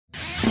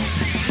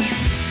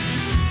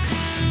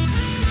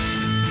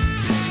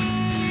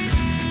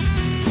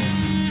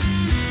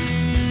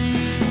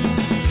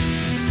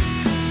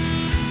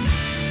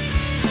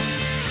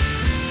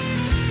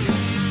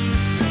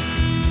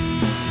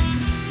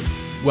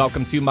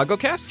Welcome to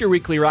MuggleCast, your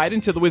weekly ride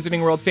into the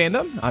Wizarding World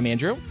fandom. I'm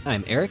Andrew.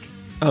 I'm Eric.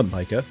 I'm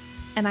Micah.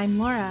 And I'm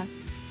Laura.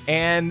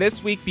 And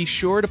this week, be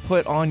sure to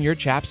put on your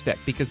chapstick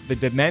because the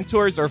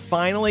Dementors are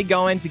finally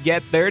going to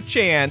get their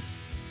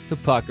chance to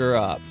pucker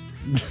up.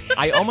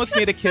 I almost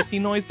made a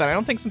kissing noise, but I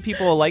don't think some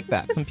people will like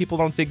that. Some people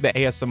don't dig the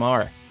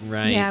ASMR.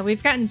 Right. Yeah,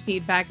 we've gotten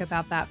feedback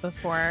about that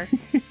before.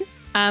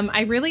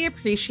 I really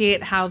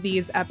appreciate how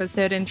these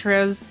episode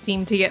intros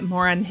seem to get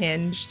more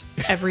unhinged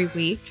every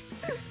week.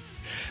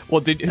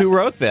 Well, who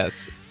wrote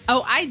this?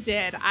 Oh, I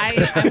did.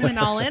 I went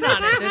all in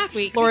on it this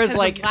week. Laura's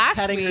like last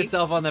patting week.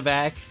 herself on the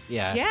back.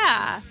 Yeah.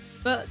 Yeah.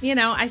 But,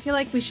 I feel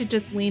like we should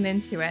just lean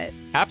into it.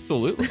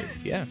 Absolutely.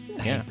 Yeah.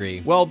 I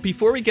agree. Well,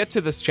 before we get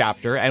to this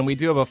chapter, and we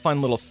do have a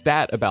fun little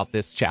stat about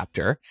this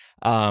chapter,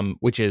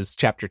 which is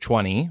chapter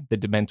 20, the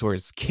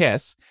Dementor's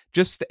Kiss,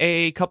 just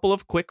a couple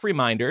of quick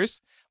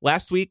reminders.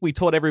 Last week, we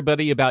told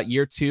everybody about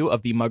year 2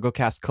 of the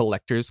MuggleCast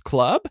Collectors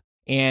Club.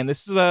 And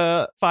this is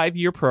a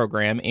 5-year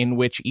program in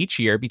which each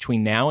year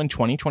between now and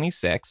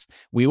 2026,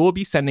 we will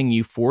be sending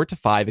you 4 to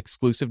 5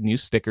 exclusive new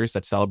stickers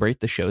that celebrate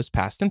the show's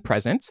past and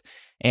present.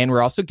 And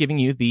we're also giving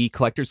you the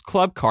Collectors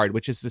Club card,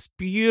 which is this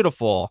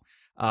beautiful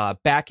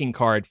backing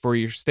card for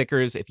your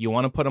stickers. If you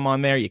want to put them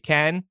on there, you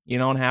can. You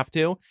don't have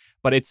to.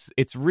 But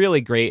it's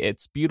really great.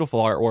 It's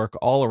beautiful artwork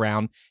all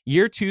around.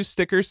 Year 2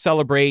 stickers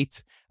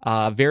celebrate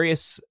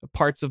various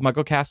parts of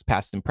MuggleCast,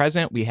 past and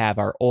present. We have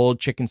our old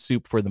chicken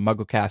soup for the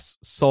MuggleCast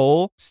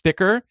Soul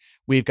sticker.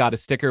 We've got a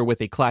sticker with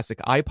a classic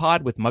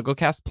iPod with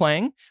MuggleCast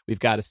playing. We've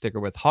got a sticker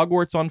with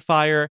Hogwarts on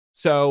fire.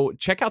 So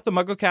check out the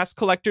MuggleCast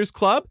Collectors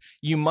Club.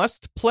 You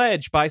must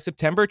pledge by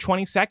September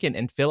 22nd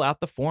and fill out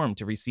the form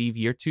to receive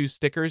year 2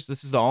 stickers.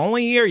 This is the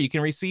only year you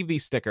can receive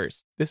these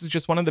stickers. This is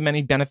just one of the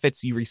many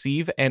benefits you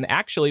receive. And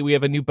actually, we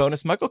have a new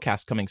bonus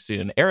MuggleCast coming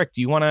soon. Eric,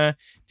 do you want to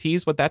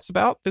tease what that's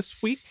about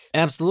this week?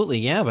 Absolutely,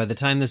 yeah. By the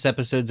time this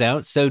episode's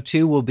out, so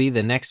too will be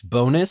the next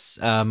bonus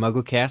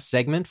MuggleCast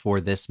segment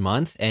for this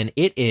month. And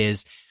it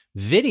is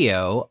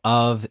video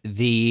of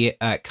the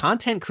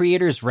Content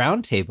Creators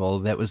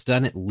Roundtable that was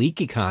done at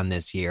LeakyCon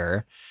this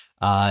year.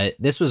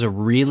 This was a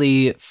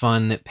really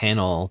fun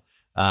panel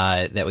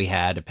that we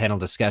had, a panel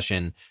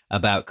discussion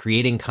about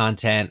creating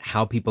content,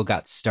 how people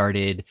got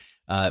started.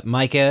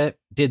 Micah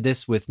did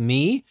this with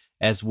me,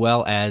 as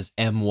well as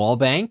M.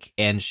 Wallbank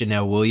and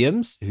Chanel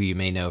Williams, who you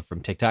may know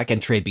from TikTok,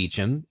 and Trey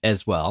Beecham,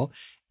 as well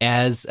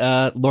as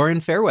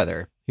Lauren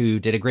Fairweather, who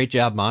did a great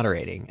job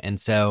moderating. And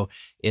so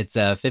it's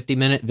a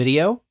 50-minute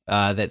video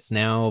that's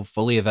now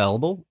fully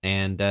available.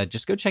 And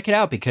just go check it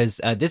out,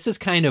 because this is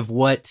kind of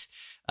what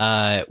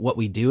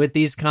we do at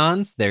these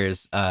cons.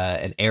 There's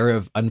an air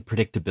of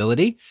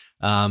unpredictability.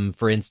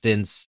 For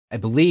instance, I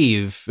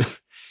believe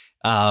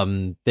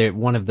one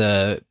of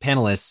the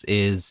panelists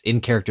is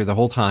in character the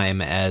whole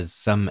time as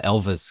some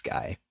Elvis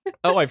guy.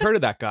 Oh, I've heard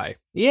of that guy.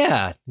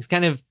 Yeah, he's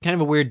kind of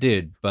a weird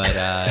dude, but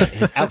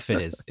his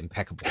outfit is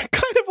impeccable.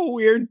 Kind of a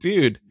weird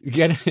dude.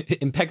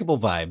 Impeccable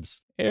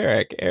vibes.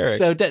 Eric.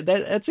 So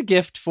that's a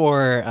gift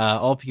for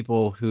all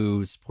people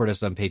who support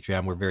us on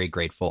Patreon. We're very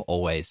grateful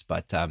always,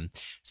 but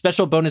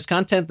special bonus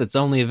content that's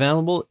only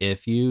available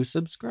if you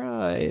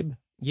subscribe.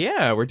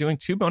 Yeah, we're doing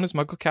 2 bonus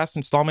MuggleCast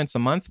installments a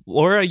month.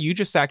 Laura, you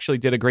just actually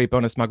did a great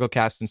bonus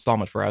MuggleCast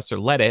installment for us, or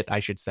led it,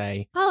 I should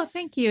say. Oh,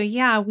 thank you.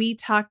 Yeah, we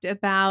talked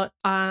about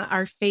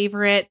our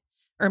favorite,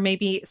 or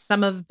maybe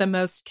some of the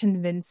most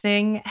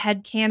convincing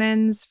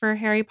headcanons for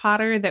Harry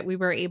Potter that we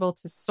were able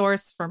to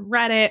source from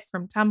Reddit,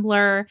 from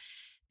Tumblr.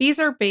 These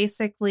are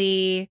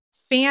basically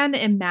fan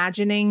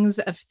imaginings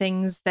of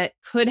things that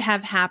could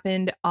have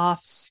happened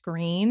off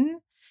screen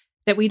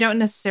that we don't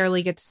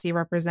necessarily get to see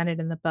represented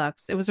in the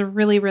books. It was a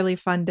really, really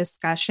fun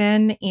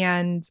discussion.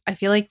 And I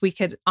feel like we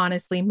could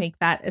honestly make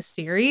that a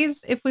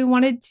series if we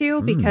wanted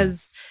to,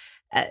 because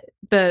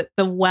the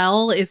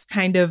well is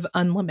kind of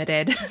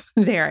unlimited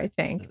there, I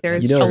think.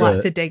 There's a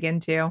lot to dig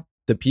into.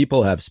 The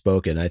people have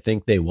spoken. I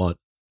think they want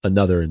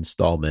another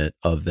installment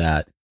of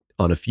that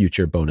on a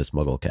future bonus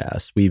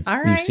MuggleCast. We've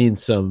seen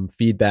some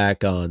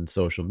feedback on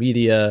social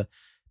media.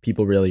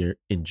 People really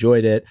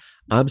enjoyed it.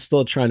 I'm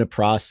still trying to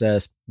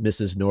process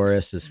Mrs.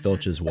 Norris as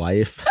Filch's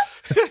wife.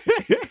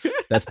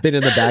 That's been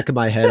in the back of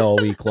my head all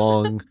week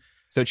long.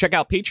 So check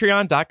out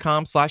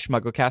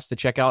patreon.com/MuggleCast to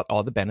check out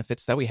all the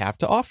benefits that we have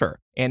to offer.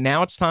 And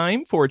now it's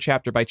time for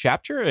Chapter by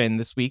Chapter. And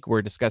this week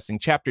we're discussing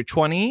Chapter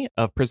 20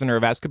 of Prisoner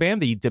of Azkaban,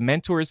 the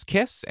Dementor's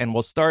Kiss. And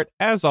we'll start,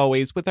 as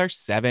always, with our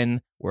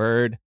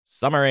 7-word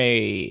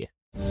summary.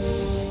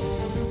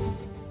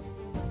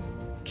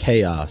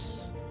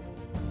 Chaos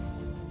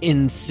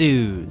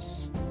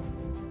ensues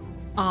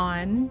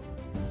on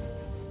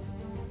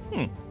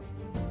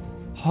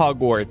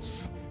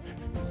Hogwarts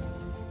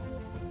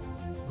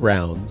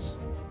grounds.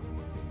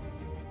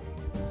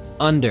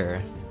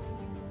 Under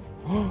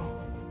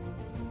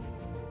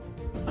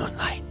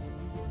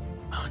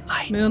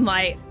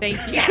Moonlight. Thank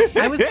you. Yes.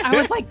 I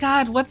was like,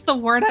 God, what's the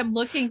word I'm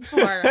looking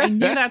for? I knew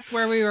that's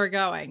where we were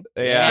going.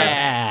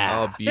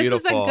 Yeah. Oh, beautiful.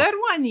 This is a good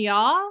one,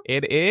 y'all.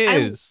 It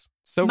is.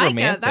 So Micah,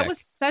 romantic. that was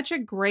such a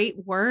great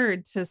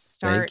word to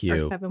start our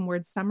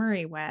 7-word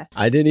summary with.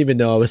 I didn't even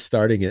know I was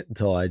starting it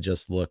until I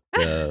just looked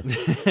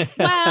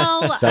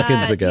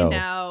seconds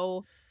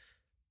ago.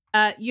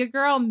 Your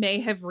girl may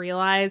have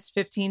realized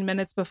 15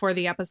 minutes before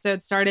the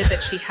episode started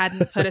that she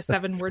hadn't put a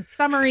 7-word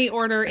summary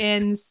order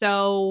in.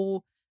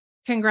 So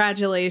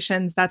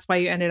congratulations. That's why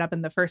you ended up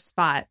in the first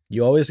spot.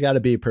 You always got to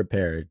be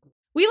prepared.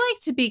 We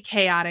like to be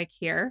chaotic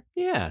here.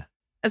 Yeah.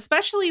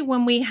 Especially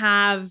when we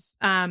have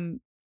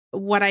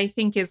what I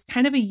think is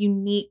kind of a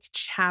unique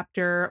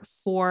chapter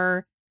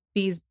for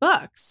these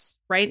books,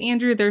 right,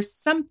 Andrew? There's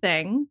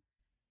something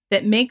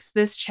that makes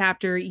this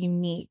chapter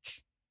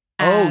unique.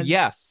 Oh,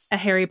 yes. A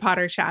Harry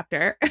Potter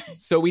chapter.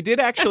 So we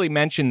did actually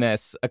mention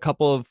this a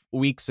couple of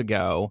weeks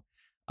ago.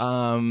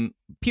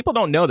 People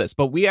don't know this,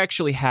 but we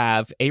actually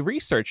have a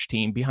research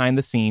team behind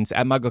the scenes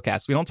at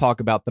MuggleCast. We don't talk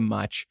about them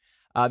much.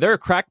 They're a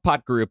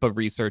crackpot group of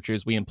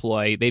researchers we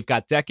employ. They've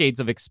got decades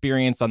of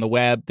experience on the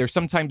web. They're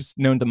sometimes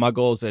known to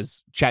Muggles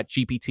as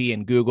ChatGPT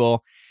and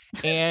Google.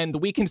 And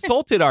we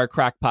consulted our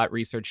crackpot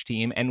research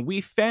team, and we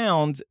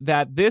found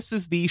that this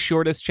is the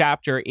shortest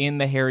chapter in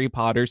the Harry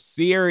Potter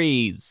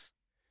series.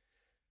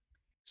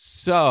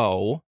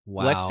 So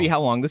let's see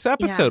how long this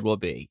episode will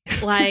be.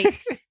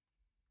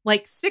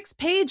 Like 6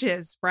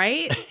 pages,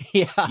 right?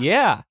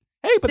 Yeah.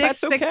 Hey, but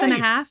that's okay.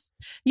 6.5.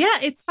 Yeah,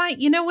 it's fine.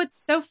 You know, what's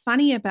so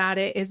funny about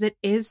it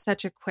is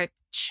such a quick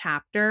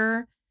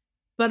chapter,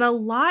 but a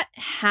lot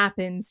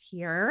happens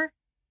here.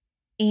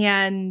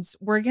 And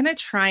we're going to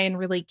try and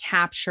really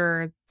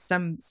capture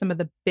some of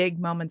the big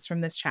moments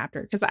from this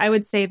chapter. Because I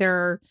would say there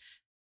are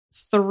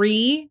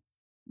 3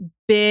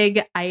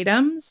 big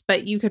items,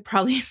 but you could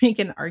probably make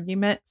an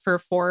argument for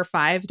 4 or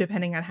 5,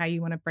 depending on how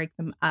you want to break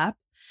them up.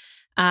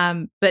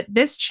 But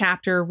this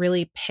chapter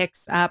really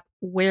picks up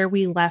where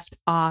we left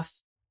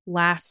off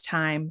last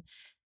time.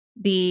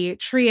 The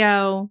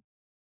trio,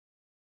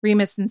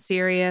 Remus and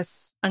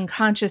Sirius,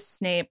 unconscious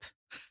Snape,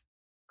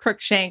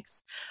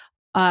 Crookshanks,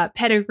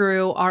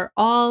 Pettigrew are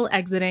all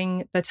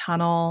exiting the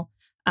tunnel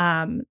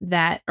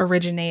that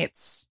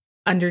originates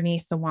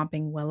underneath the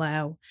Whomping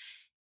Willow.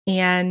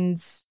 And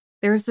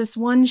there's this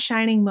one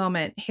shining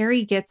moment.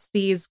 Harry gets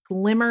these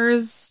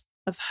glimmers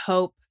of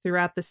hope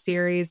throughout the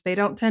series. They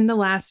don't tend to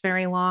last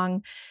very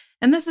long.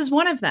 And this is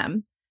one of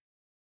them.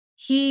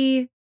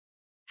 He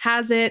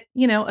has it,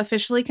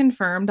 officially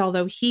confirmed,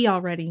 although he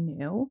already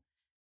knew.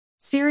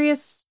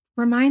 Sirius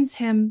reminds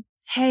him,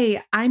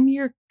 hey, I'm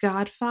your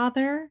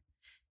godfather.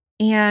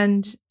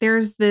 And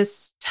there's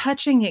this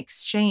touching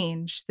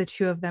exchange the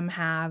two of them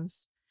have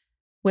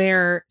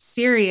where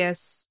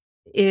Sirius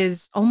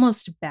is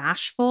almost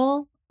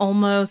bashful,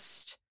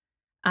 almost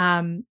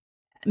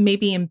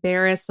maybe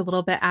embarrassed, a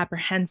little bit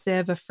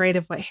apprehensive, afraid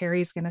of what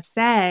Harry's going to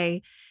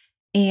say.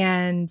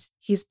 And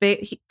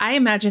I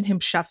imagine him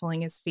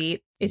shuffling his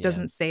feet. It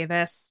doesn't say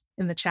this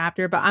in the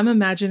chapter, but I'm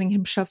imagining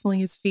him shuffling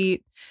his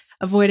feet,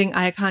 avoiding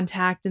eye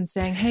contact and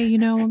saying, hey,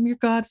 I'm your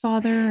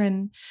godfather.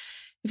 And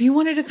if you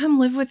wanted to come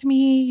live with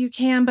me, you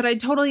can, but I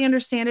totally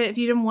understand it if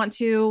you didn't want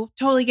to.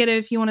 Totally get it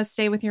if you want to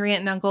stay with your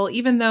aunt and uncle,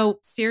 even though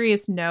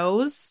Sirius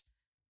knows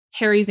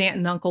Harry's aunt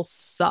and uncle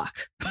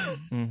suck.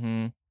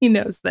 Mm-hmm. He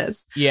knows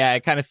this. Yeah,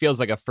 it kind of feels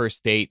like a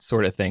first date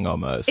sort of thing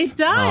almost. It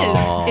does.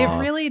 Aww.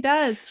 It really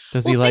does.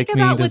 Does he like me?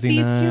 Think about Does what he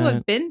these not? 2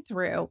 have been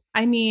through.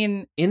 I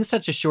mean, in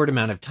such a short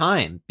amount of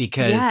time,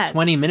 because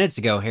 20 minutes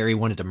ago, Harry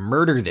wanted to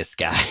murder this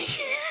guy.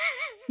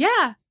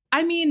 Yeah.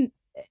 I mean,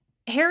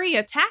 Harry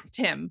attacked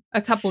him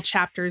a couple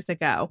chapters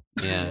ago.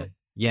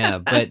 Yeah,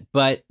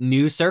 but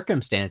new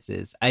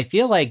circumstances. I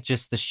feel like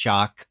just the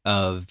shock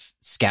of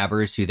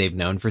Scabbers, who they've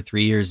known for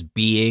 3 years,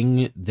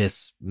 being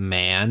this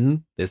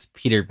man, this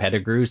Peter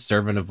Pettigrew,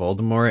 servant of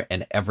Voldemort,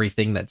 and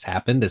everything that's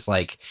happened is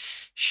like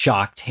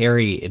shocked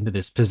Harry into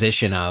this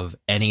position of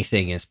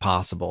anything is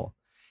possible.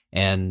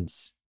 And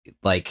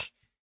like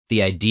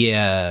the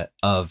idea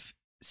of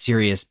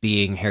Sirius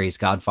being Harry's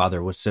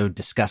godfather was so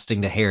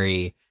disgusting to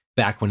Harry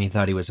back when he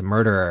thought he was a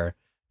murderer.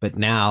 But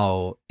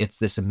now it's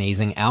this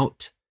amazing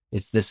out.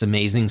 It's this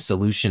amazing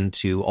solution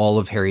to all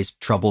of Harry's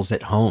troubles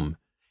at home.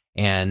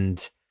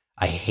 And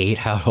I hate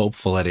how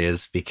hopeful it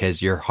is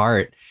because your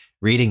heart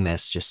reading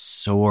this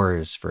just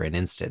soars for an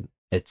instant.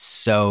 It's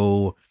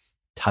so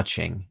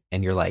touching.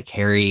 And you're like,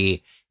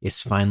 Harry is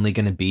finally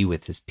going to be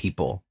with his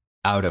people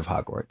out of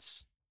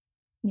Hogwarts.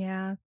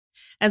 Yeah.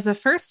 As a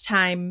first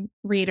time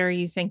reader,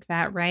 you think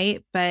that,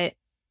 right? But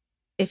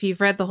if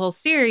you've read the whole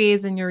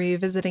series and you're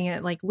revisiting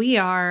it like we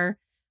are,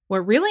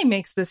 what really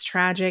makes this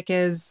tragic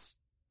is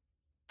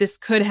this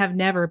could have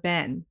never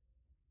been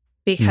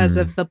because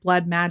of the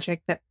blood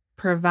magic that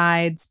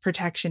provides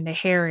protection to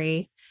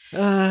Harry.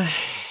 Do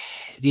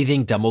you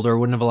think Dumbledore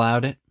wouldn't have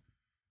allowed it?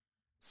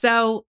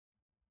 So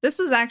this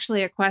was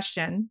actually a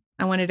question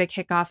I wanted to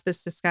kick off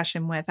this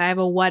discussion with. I have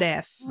a what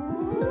if.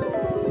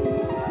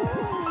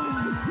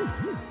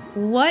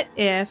 What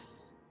if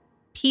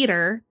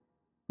Peter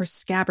or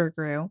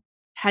Scabbergrew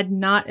had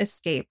not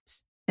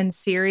escaped and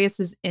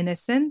Sirius's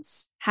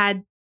innocence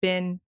had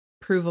been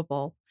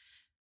provable?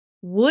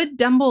 Would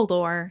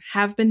Dumbledore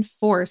have been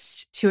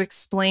forced to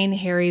explain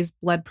Harry's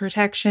blood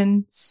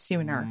protection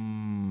sooner?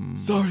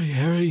 Sorry,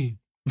 Harry.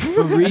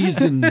 For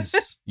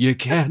reasons you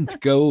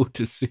can't go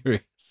to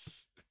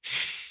Sirius.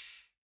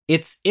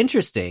 It's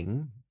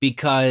interesting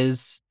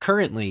because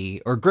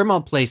currently, or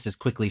Grimmauld Place is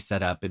quickly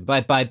set up. And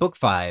by book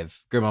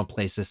 5, Grimmauld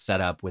Place is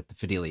set up with the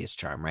Fidelius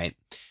charm, right?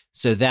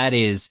 So that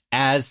is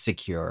as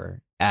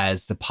secure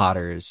as the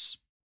Potters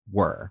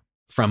were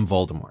from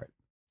Voldemort.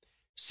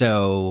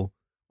 So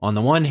on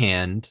the one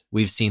hand,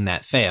 we've seen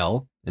that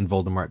fail and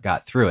Voldemort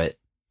got through it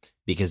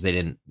because they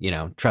didn't,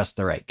 trust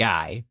the right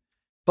guy.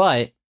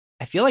 But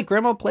I feel like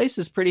Grimmauld Place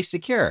is pretty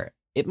secure.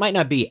 It might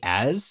not be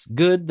as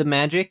good, the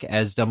magic,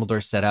 as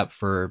Dumbledore set up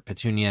for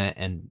Petunia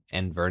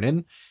and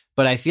Vernon,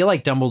 but I feel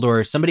like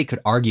somebody could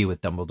argue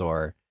with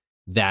Dumbledore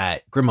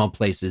that Grimmauld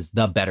Place is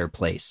the better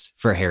place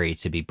for Harry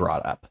to be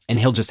brought up, and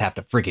he'll just have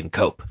to friggin'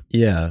 cope.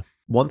 Yeah.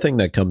 One thing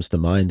that comes to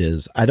mind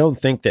is I don't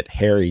think that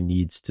Harry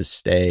needs to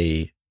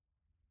stay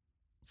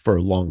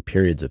for long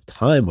periods of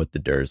time with the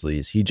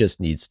Dursleys. He just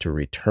needs to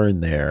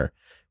return there.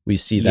 We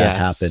see that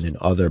happen in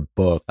other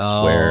books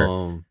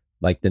where,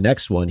 like the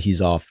next one,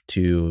 he's off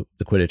to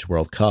the Quidditch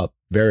World Cup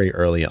very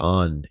early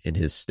on in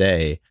his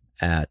stay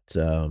at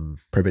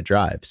Privet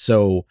Drive.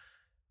 So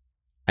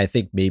I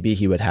think maybe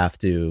he would have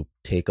to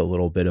take a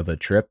little bit of a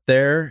trip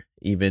there,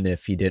 even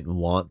if he didn't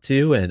want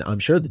to. And I'm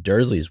sure the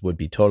Dursleys would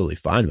be totally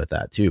fine with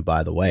that too,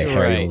 by the way.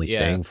 Harry only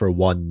staying for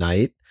one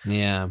night.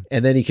 Yeah.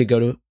 And then he could go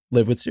to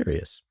live with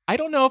Sirius. I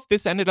don't know if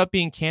this ended up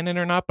being canon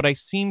or not, but I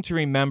seem to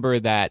remember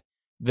that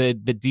the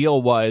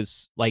deal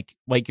was like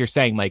you're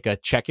saying, like a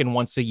check-in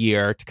once a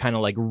year to kind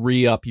of like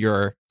re-up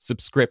your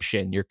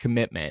subscription, your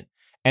commitment.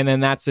 And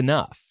then that's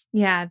enough.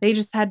 Yeah, they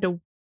just had to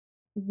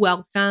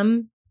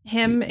welcome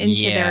him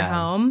into their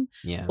home.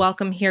 Yeah.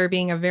 Welcome here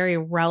being a very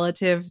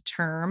relative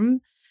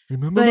term.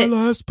 Remember the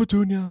last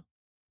Petunia.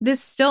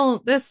 This still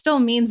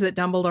means that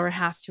Dumbledore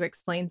has to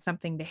explain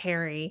something to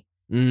Harry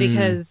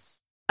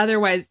because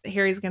otherwise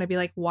Harry's going to be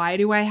like, why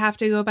do I have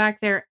to go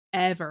back there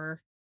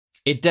ever?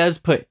 It does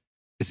put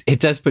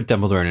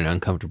Dumbledore in an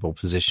uncomfortable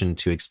position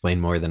to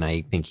explain more than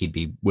I think he'd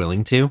be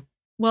willing to.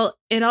 Well,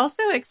 it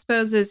also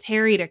exposes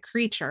Harry to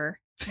Creature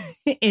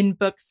in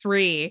book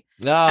 3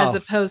 as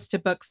opposed to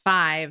book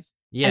 5.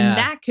 Yeah. And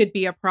that could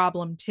be a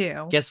problem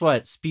too. Guess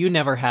what? Spew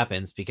never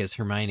happens because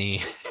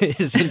Hermione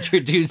is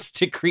introduced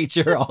to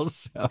Creature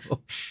also.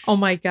 Oh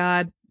my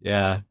God.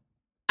 Yeah.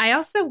 I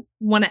also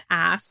want to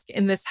ask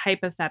in this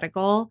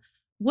hypothetical,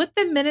 would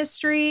the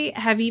Ministry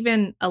have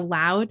even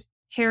allowed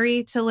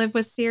Harry to live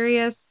with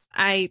Sirius?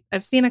 I've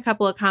seen a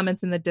couple of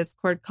comments in the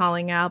Discord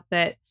calling out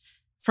that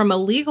from a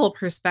legal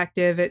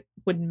perspective, it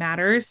wouldn't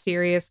matter.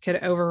 Sirius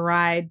could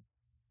override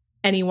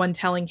anyone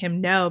telling him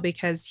no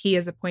because he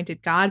is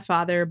appointed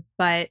godfather,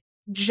 but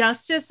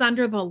justice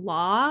under the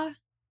law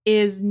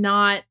is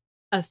not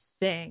a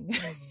thing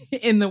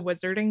in the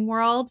wizarding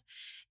world.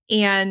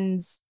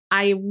 And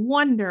I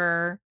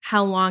wonder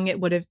how long it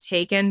would have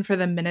taken for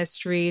the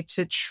Ministry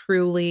to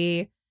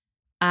truly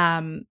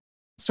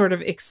sort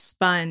of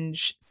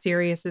expunge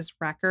Sirius's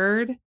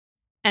record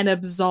and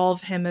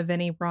absolve him of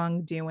any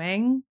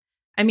wrongdoing.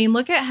 I mean,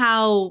 look at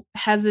how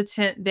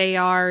hesitant they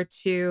are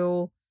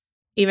to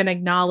even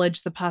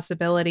acknowledge the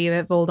possibility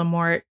that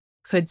Voldemort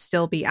could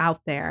still be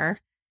out there.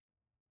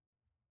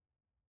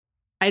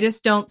 I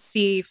just don't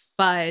see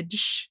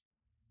Fudge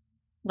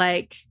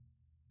like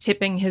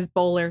tipping his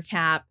bowler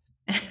cap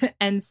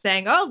and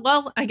saying, oh,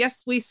 well, I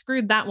guess we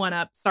screwed that one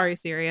up. Sorry,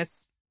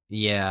 Sirius.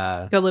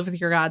 Yeah. Go live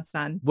with your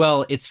godson.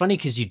 Well, it's funny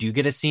because you do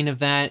get a scene of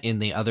that in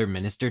the other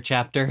minister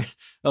chapter.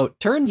 Oh,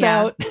 turns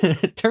out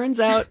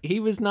he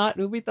was not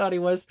who we thought he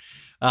was.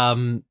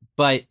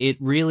 But it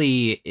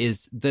really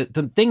is the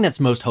thing that's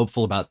most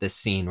hopeful about this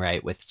scene,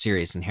 right, with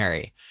Sirius and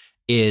Harry,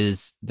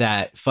 is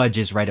that Fudge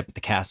is right up at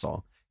the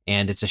castle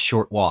and it's a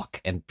short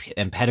walk and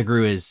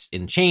Pettigrew is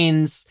in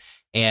chains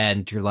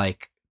and you're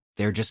like,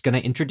 they're just going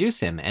to introduce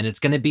him and it's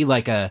going to be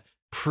like a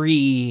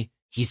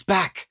he's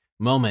back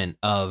moment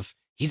of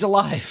he's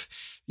alive.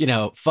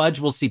 Fudge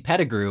will see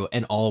Pettigrew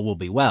and all will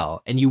be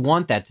well. And you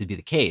want that to be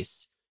the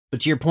case.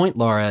 But to your point,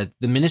 Laura,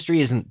 the Ministry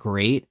isn't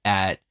great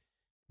at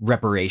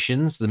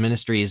reparations. The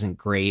Ministry isn't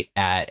great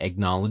at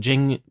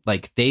acknowledging,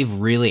 like, they've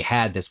really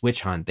had this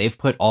witch hunt. They've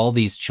put all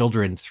these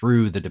children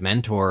through the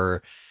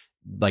Dementor,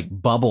 like,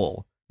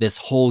 bubble this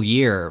whole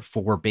year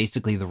for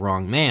basically the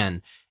wrong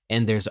man.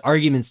 And there's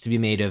arguments to be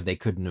made of they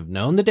couldn't have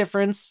known the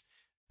difference.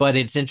 But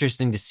it's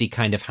interesting to see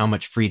kind of how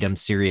much freedom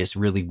Sirius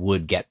really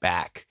would get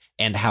back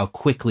and how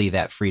quickly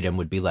that freedom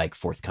would be, like,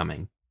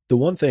 forthcoming. The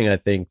one thing I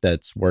think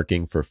that's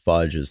working for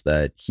Fudge is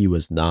that he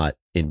was not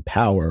in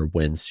power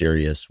when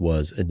Sirius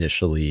was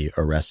initially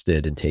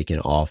arrested and taken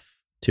off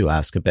to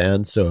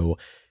Azkaban. So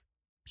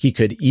he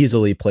could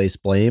easily place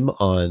blame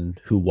on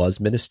who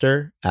was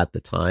minister at the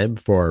time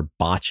for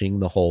botching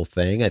the whole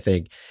thing. I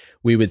think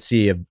we would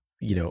see a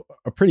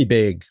pretty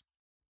big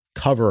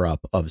cover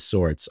up of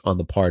sorts on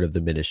the part of the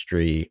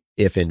Ministry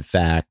if in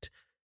fact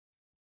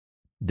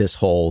this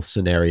whole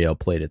scenario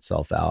played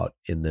itself out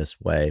in this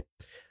way.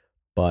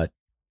 But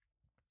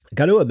I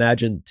got to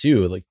imagine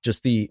too, like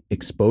just the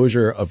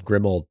exposure of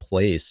Grimmauld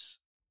Place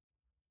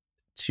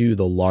to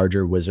the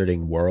larger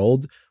wizarding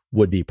world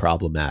would be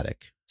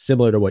problematic.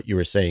 Similar to what you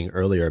were saying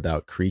earlier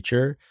about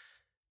Creature,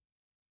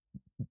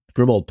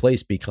 Grimmauld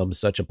Place becomes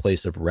such a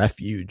place of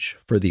refuge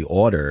for the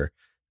Order,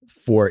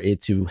 for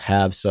it to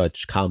have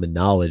such common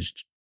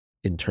knowledge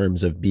in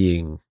terms of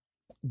being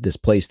this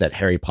place that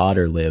Harry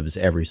Potter lives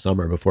every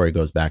summer before he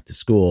goes back to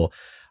school,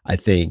 I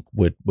think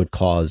would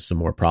cause some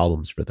more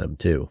problems for them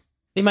too.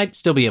 They might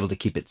still be able to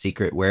keep it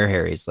secret where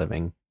Harry's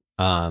living.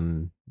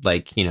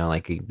 Like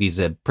he's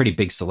a pretty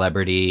big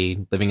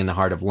celebrity living in the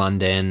heart of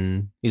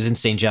London. He's in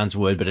St. John's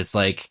Wood, but it's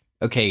like,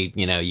 okay,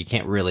 you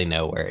can't really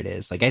know where it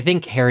is. Like, I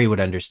think Harry would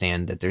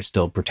understand that there's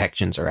still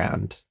protections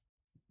around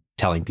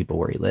telling people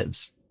where he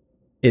lives.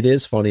 It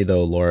is funny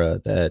though, Laura,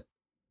 that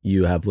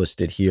you have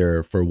listed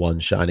here for one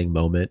shining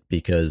moment,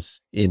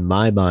 because in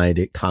my mind,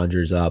 it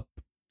conjures up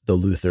the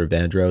Luther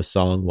Vandross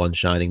song, One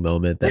Shining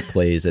Moment, that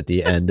plays at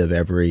the end of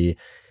every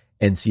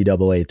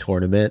NCAA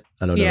tournament.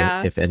 I don't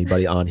know if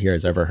anybody on here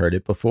has ever heard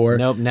it before.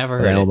 Nope, never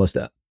heard it. I almost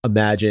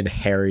imagine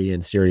Harry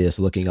and Sirius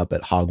looking up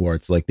at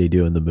Hogwarts like they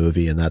do in the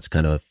movie, and that's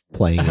kind of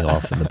playing it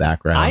off in the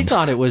background. I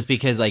thought it was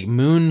because like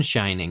moon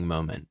shining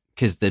moment,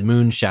 because the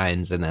moon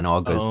shines and then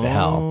all goes to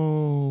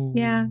hell.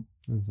 Yeah.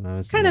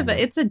 It's kind of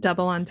it's a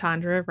double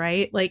entendre,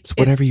 right? Like it's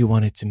whatever you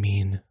want it to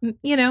mean.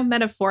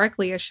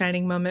 Metaphorically a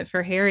shining moment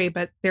for Harry,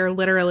 but they're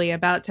literally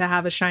about to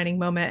have a shining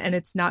moment and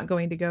it's not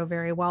going to go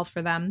very well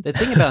for them. The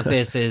thing about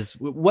this is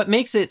what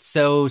makes it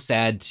so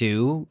sad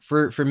too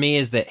for me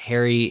is that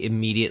Harry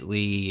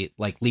immediately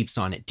like leaps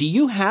on it. Do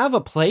you have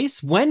a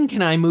place? When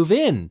can I move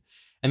in?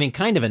 I mean,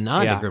 kind of a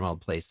nod to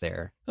Grimmauld Place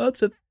there. Oh,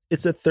 it's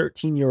a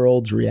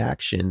 13-year-old's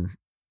reaction.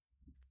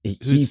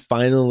 He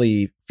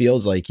finally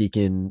feels like he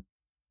can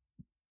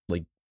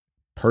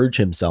purge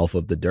himself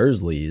of the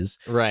Dursleys.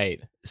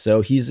 Right.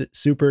 So he's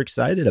super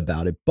excited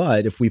about it.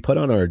 But if we put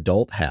on our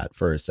adult hat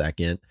for a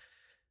second,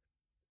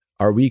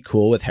 are we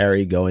cool with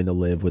Harry going to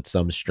live with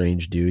some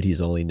strange dude he's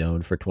only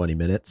known for 20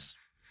 minutes?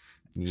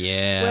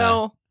 Yeah.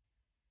 Well,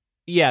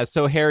 yeah,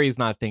 so Harry's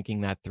not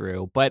thinking that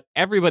through, but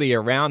everybody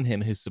around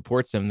him who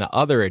supports him, the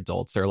other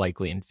adults, are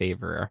likely in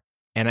favor.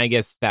 And I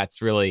guess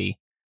that's really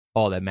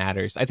all that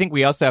matters. I think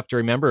we also have to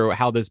remember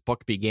how this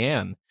book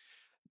began.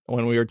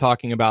 When we were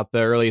talking about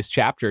the earliest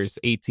chapters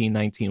 18,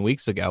 19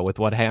 weeks ago with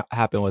what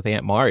happened with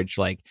Aunt Marge,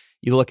 like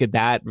you look at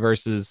that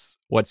versus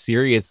what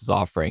Sirius is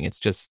offering. It's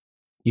just,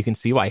 you can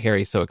see why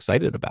Harry's so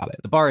excited about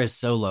it. The bar is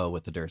so low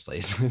with the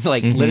Dursleys.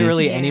 Like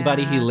literally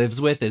anybody he lives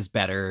with is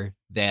better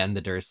than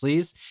the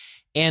Dursleys.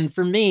 And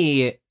for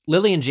me,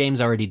 Lily and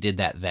James already did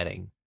that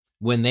vetting.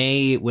 When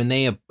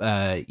they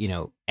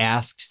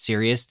asked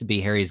Sirius to be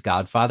Harry's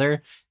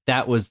godfather,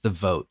 that was the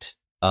vote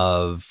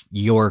of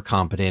you're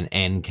competent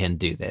and can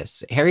do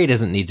this. Harry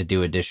doesn't need to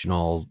do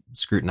additional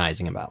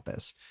scrutinizing about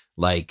this.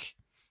 Like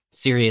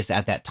Sirius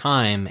at that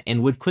time,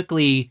 and would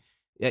quickly,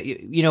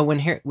 when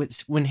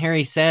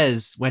Harry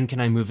says, "When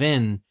can I move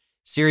in?"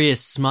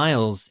 Sirius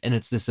smiles, and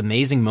it's this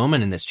amazing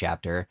moment in this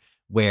chapter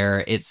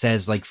where it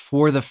says, like,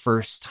 for the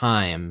first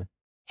time,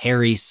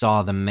 Harry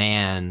saw the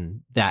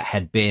man that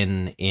had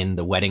been in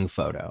the wedding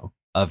photo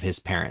of his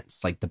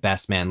parents, like the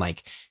best man,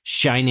 like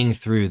shining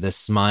through. The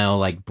smile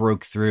like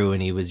broke through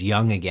and he was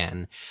young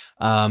again.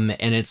 And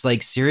it's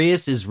like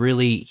Sirius is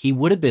really, he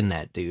would have been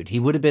that dude.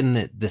 He would have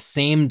been the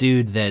same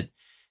dude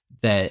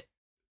that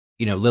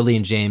Lily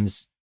and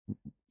James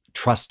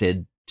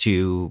trusted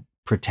to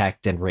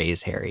protect and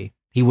raise Harry.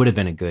 He would have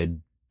been a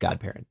good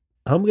godparent.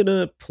 I'm going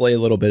to play a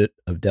little bit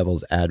of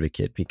devil's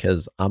advocate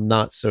because I'm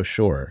not so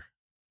sure.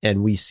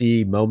 And we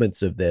see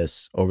moments of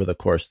this over the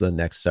course of the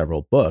next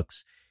several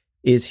books.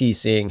 Is he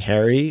seeing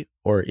Harry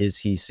or is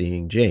he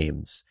seeing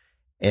James?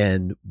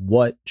 And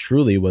what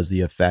truly was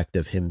the effect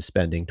of him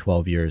spending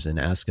 12 years in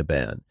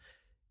Azkaban?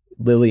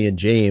 Lily and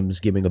James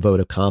giving a vote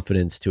of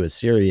confidence to a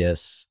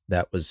Sirius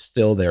that was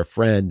still their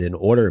friend and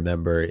Order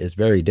member is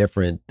very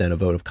different than a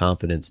vote of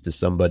confidence to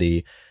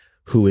somebody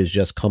who is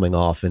just coming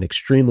off an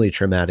extremely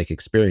traumatic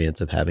experience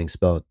of having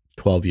spent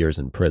 12 years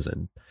in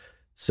prison.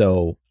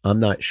 So I'm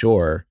not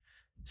sure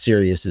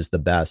Sirius is the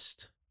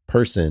best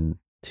person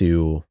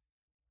to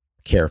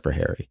care for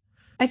Harry.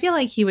 I feel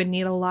like he would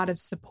need a lot of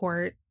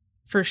support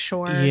for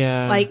sure.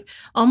 Yeah. Like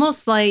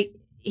almost like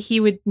he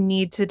would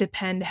need to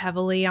depend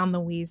heavily on the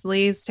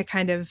Weasleys to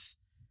kind of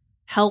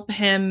help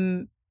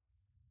him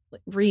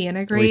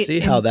reintegrate. We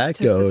see how that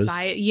goes.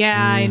 Society. Yeah,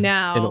 I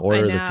know. In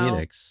Order of the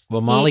Phoenix.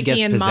 Well, Molly gets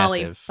he and possessive.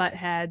 Molly butt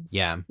heads.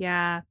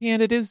 Yeah.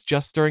 And it is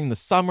just during the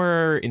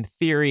summer. In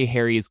theory,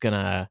 Harry's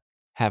gonna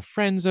have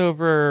friends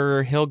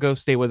over. He'll go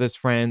stay with his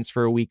friends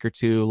for a week or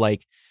two.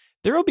 Like,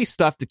 there will be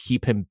stuff to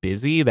keep him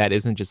busy that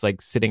isn't just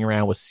like sitting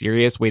around with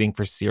Sirius waiting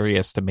for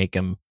Sirius to make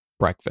him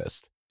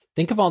breakfast.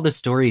 Think of all the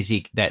stories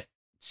that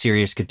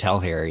Sirius could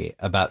tell Harry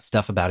about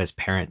stuff about his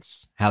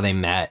parents, how they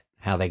met,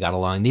 how they got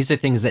along. These are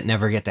things that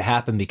never get to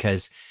happen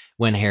because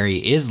when Harry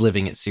is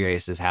living at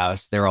Sirius's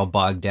house, they're all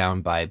bogged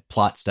down by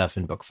plot stuff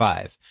in book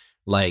 5.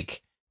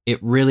 Like, it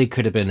really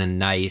could have been a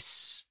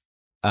nice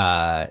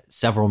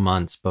several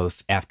months,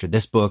 both after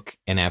this book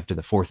and after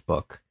the fourth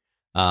book,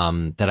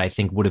 that I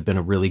think would have been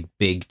a really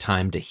big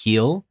time to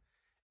heal.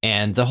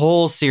 And the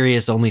whole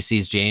Sirius only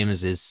sees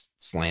James is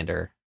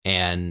slander.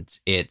 And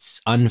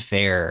it's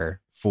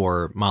unfair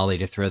for Molly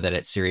to throw that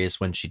at Sirius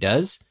when she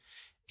does.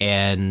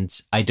 And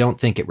I don't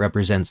think it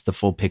represents the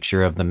full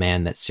picture of the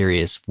man that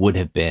Sirius would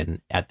have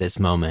been at this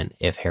moment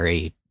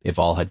if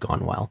all had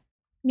gone well.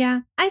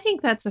 Yeah, I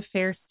think that's a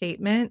fair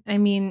statement. I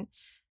mean,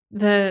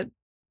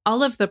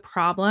 all of the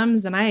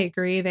problems, and I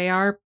agree, they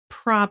are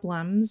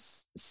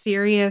problems.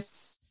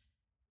 Sirius,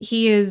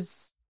 he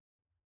is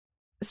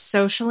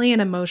socially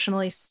and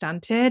emotionally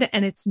stunted,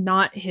 and it's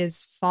not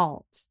his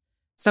fault.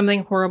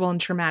 Something horrible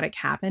and traumatic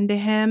happened to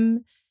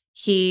him.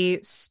 He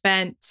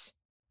spent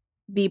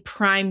the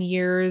prime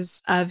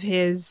years of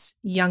his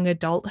young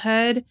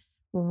adulthood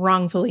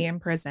wrongfully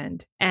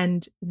imprisoned,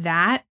 and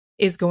that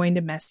is going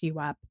to mess you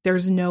up.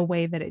 There's no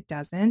way that it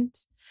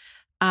doesn't.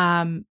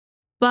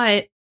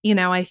 But,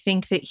 I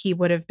think that he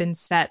would have been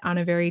set on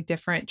a very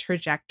different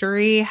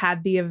trajectory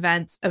had the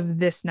events of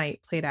this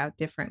night played out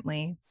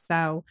differently.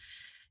 So,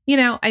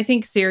 I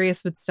think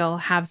Sirius would still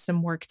have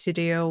some work to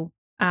do.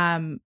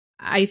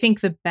 I think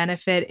the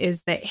benefit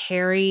is that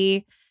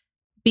Harry,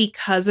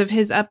 because of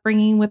his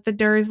upbringing with the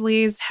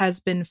Dursleys, has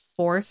been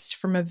forced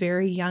from a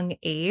very young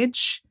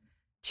age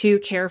to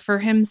care for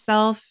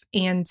himself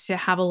and to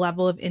have a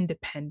level of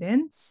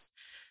independence.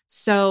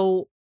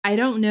 So I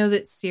don't know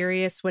that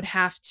Sirius would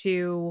have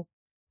to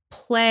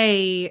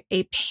play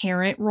a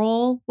parent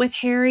role with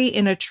Harry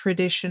in a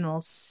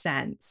traditional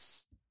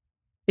sense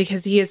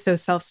because he is so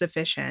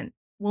self-sufficient.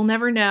 We'll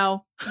never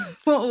know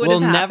what would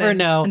have happened. We'll never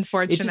know.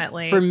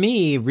 Unfortunately, just, for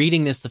me,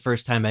 reading this the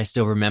first time, I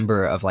still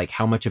remember of like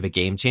how much of a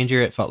game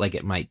changer it felt like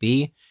it might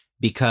be.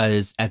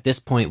 Because at this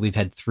point, we've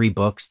had 3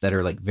 books that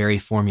are like very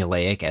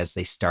formulaic as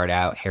they start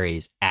out.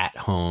 Harry's at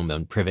home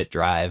on Privet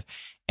Drive.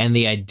 And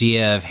the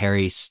idea of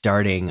Harry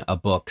starting a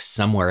book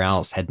somewhere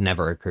else had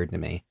never occurred to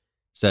me.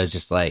 So it's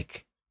just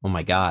like, oh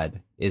my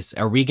God,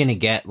 are we going to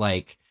get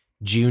like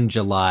June,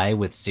 July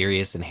with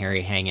Sirius and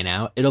Harry hanging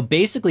out? It'll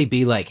basically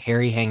be like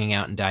Harry hanging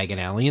out in Diagon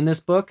Alley in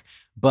this book,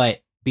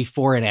 but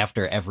before and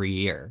after every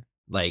year.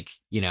 Like,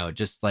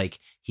 just like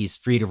he's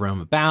free to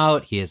roam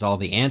about. He has all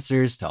the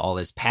answers to all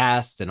his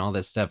past and all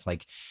this stuff.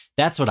 Like,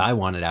 that's what I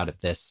wanted out of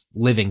this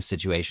living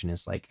situation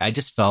is like, I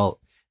just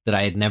felt that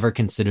I had never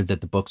considered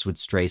that the books would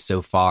stray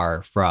so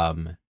far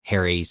from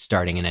Harry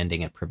starting and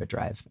ending at Privet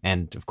Drive.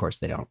 And of course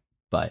they don't,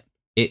 but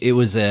it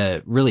was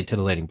a really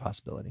titillating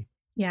possibility.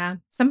 Yeah.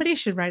 Somebody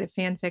should write a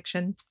fan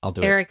fiction. I'll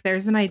do Eric,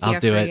 there's an idea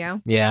for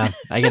you. Yeah.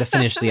 I got to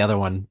finish the other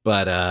one,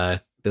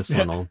 but this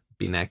one will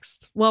be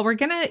next. Well, we're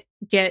going to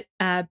get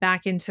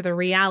back into the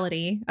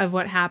reality of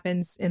what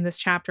happens in this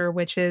chapter,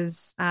 which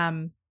is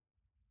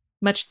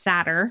much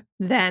sadder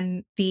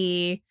than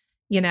the,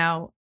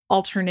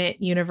 alternate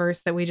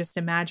universe that we just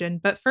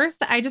imagined. But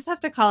first, I just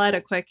have to call out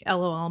a quick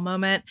LOL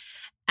moment.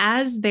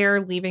 As they're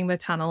leaving the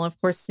tunnel, of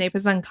course, Snape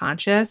is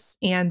unconscious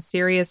and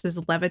Sirius is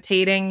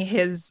levitating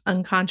his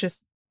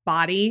unconscious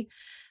body.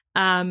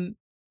 And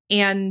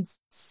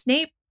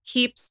Snape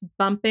keeps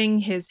bumping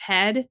his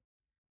head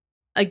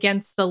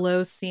against the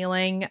low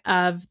ceiling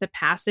of the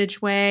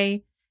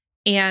passageway.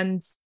 And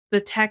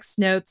the text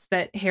notes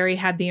that Harry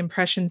had the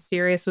impression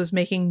Sirius was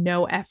making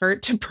no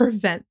effort to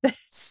prevent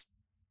this.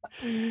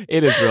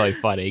 It is really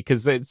funny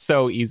because it's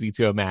so easy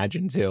to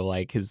imagine too,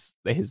 like his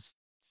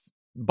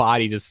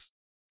body just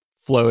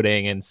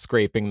floating and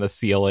scraping the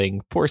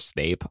ceiling. Poor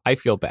Snape. I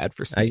feel bad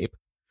for Snape.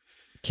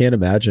 I can't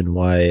imagine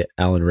why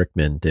Alan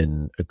Rickman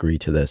didn't agree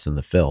to this in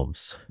the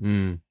films.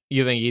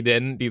 You think he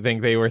didn't? Do you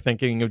think they were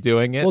thinking of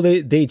doing it? Well,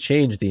 they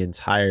changed the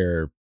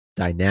entire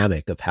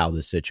dynamic of how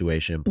the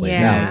situation plays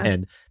out.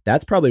 And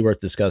that's probably worth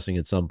discussing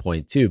at some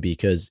point too,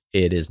 because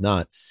it is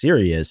not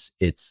Sirius,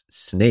 it's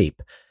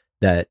Snape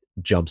that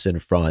jumps in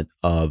front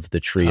of the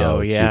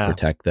trio to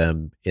protect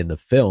them in the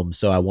film.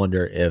 So I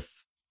wonder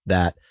if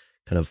that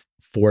kind of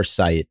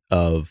foresight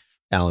of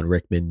Alan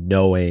Rickman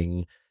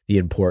knowing the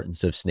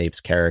importance of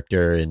Snape's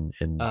character and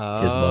his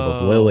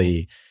love of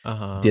Lily,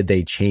 did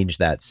they change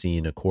that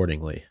scene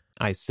accordingly?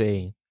 I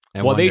see.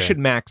 Well, they should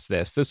max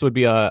this. This would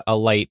be a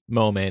light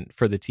moment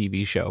for the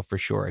TV show for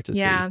sure to see.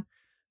 Yeah,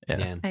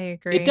 I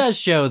agree. It does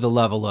show the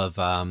level of,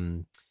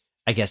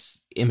 I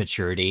guess,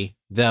 immaturity,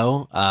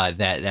 though,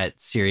 that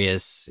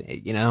Sirius,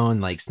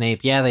 and like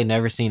Snape, they've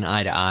never seen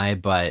eye to eye,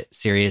 but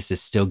Sirius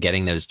is still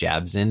getting those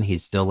jabs in.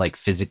 He's still like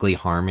physically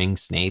harming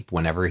Snape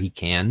whenever he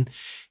can.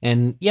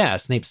 And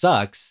Snape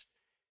sucks,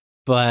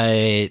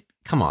 but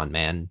come on,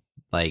 man.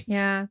 Like,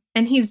 and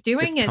he's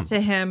doing it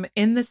to him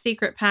in the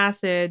secret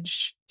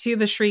passage to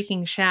the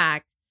Shrieking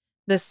Shack,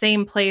 the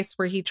same place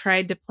where he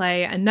tried to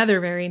play another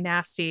very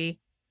nasty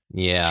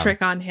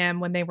trick on him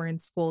when they were in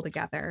school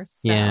together.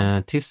 So.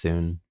 Yeah, too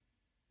soon.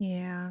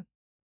 Yeah.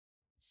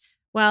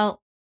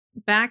 Well,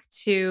 back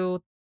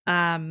to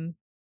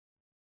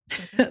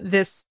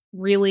this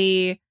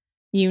really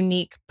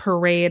unique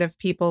parade of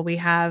people we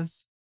have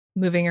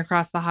moving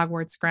across the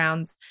Hogwarts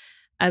grounds.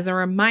 As a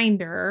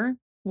reminder,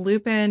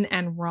 Lupin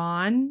and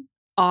Ron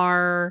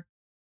are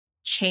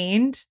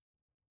chained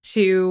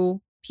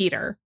to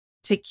Peter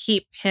to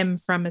keep him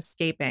from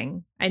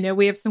escaping. I know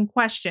we have some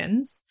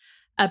questions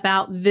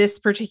about this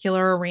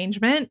particular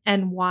arrangement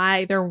and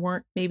why there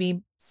weren't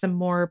maybe some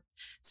more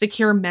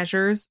secure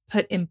measures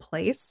put in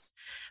place.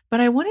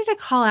 But I wanted to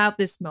call out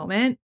this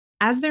moment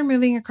as they're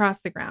moving across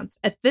the grounds.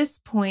 At this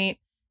point,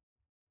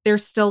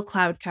 there's still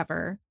cloud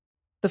cover.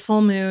 The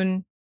full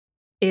moon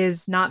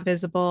is not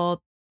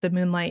visible. The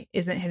moonlight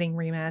isn't hitting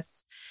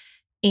Remus.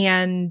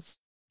 And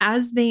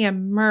as they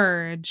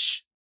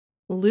emerge,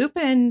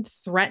 Lupin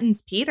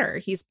threatens Peter.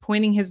 He's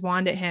pointing his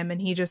wand at him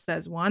and he just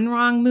says, "One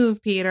wrong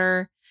move,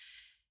 Peter."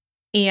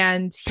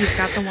 And he's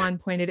got the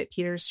wand pointed at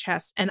Peter's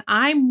chest. And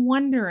I'm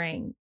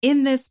wondering,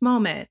 in this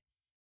moment,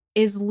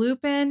 is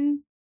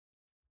Lupin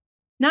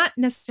not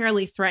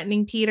necessarily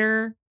threatening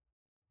Peter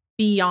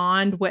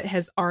beyond what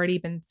has already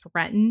been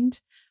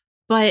threatened,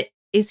 but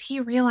is he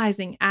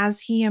realizing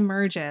as he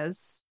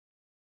emerges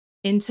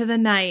into the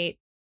night,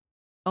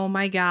 oh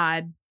my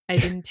God, I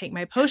didn't take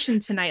my potion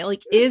tonight.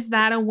 Like, is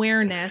that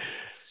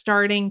awareness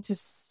starting to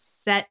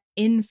set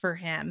in for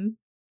him?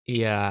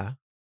 Yeah.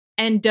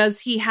 And does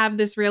he have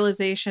this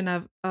realization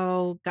of,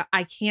 oh, God,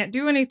 I can't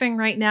do anything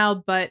right now,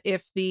 but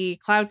if the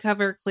cloud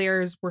cover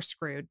clears, we're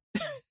screwed.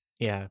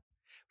 Yeah.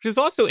 Which is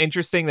also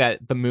interesting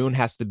that the moon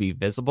has to be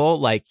visible.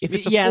 Like, if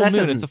it's a Yeah, full that moon,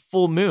 doesn't- it's a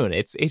full moon.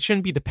 It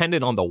shouldn't be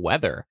dependent on the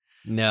weather.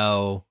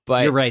 No,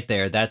 But- you're right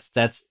there. That's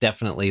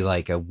definitely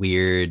like a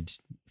weird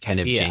kind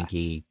of Yeah.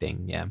 janky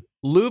thing. Yeah.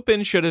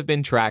 Lupin should have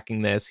been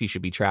tracking this. He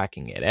should be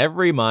tracking it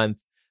every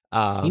month.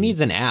 He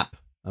needs an app,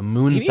 a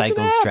moon he needs an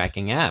cycles app.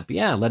 tracking app.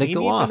 Yeah, let it he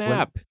go needs off. an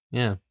app.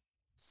 Yeah.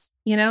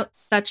 You know,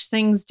 such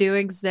things do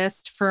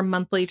exist for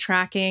monthly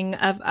tracking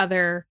of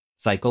other,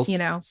 Cycles. you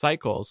know,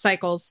 Cycles.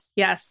 cycles.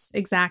 Yes,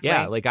 exactly.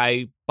 Yeah, like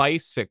I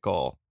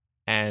bicycle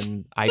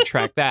and I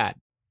track that.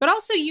 But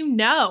also, you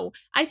know,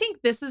 I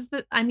think this is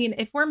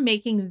if we're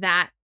making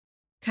that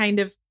kind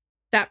of,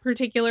 that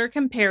particular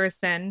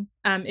comparison,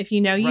 if you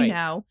know, you Right.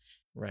 know,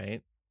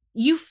 Right.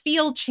 you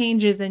feel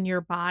changes in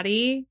your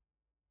body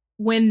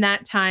when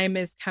that time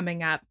is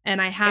coming up.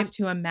 And I have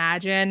to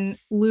imagine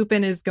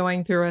Lupin is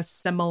going through a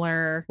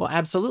similar Well,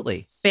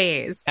 absolutely.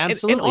 phase.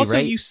 Absolutely. And also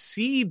right? you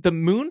see the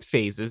moon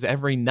phases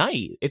every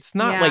night. It's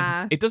not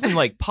Yeah. like, it doesn't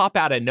like pop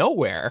out of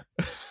nowhere.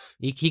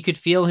 He could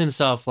feel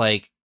himself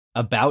like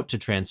about to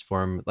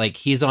transform. Like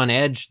he's on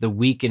edge the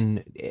week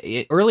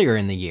earlier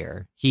in the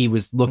year. He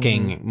was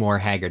looking more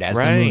haggard as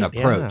the moon Right, yeah.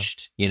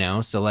 approached, you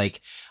know? So like,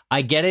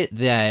 I get it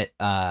that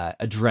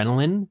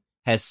adrenaline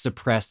has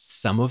suppressed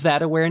some of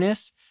that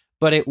awareness,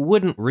 but it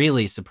wouldn't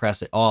really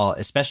suppress it all,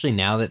 especially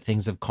now that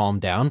things have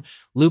calmed down.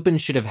 Lupin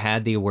should have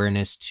had the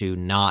awareness to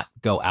not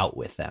go out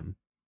with them.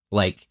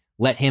 Like,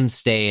 let him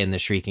stay in the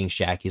Shrieking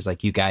Shack. He's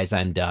like, you guys,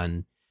 I'm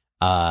done.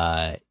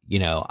 I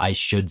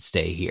should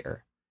stay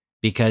here.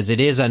 Because it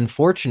is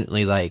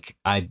unfortunately like,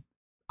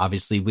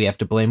 obviously we have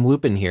to blame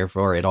Lupin here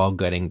for it all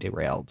getting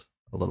derailed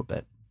a little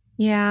bit.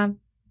 Yeah.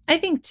 I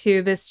think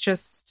too, this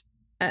just,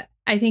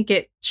 I think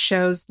it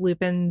shows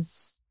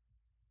Lupin's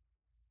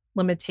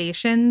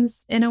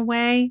limitations in a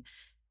way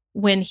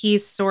when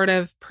he's sort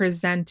of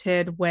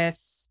presented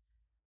with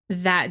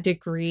that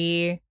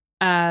degree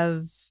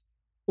of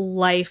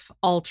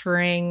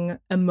life-altering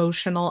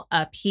emotional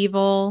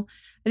upheaval.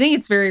 I think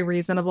it's very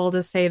reasonable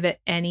to say that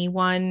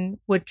anyone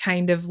would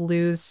kind of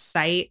lose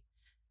sight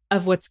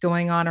of what's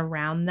going on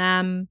around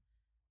them.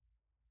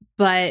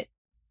 But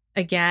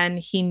again,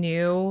 he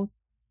knew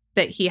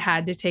that he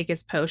had to take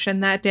his potion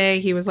that day.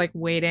 He was like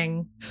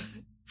waiting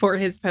for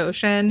his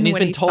potion And he's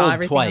when been he saw told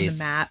everything twice. on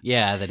the map.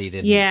 Yeah, that he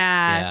didn't.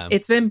 Yeah,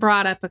 it's been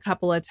brought up a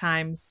couple of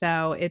times,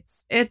 so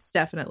it's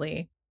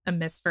definitely a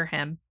miss for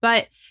him.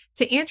 But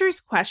to Andrew's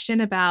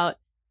question about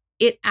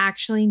it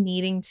actually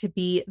needing to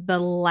be the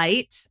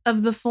light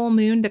of the full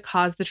moon to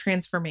cause the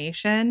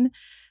transformation,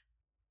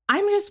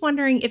 I'm just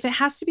wondering if it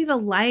has to be the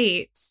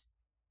light.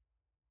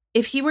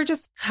 If he were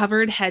just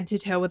covered head to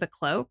toe with a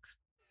cloak,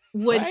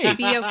 would he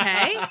be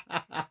okay?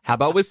 How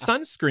about with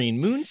sunscreen,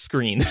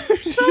 Moonscreen?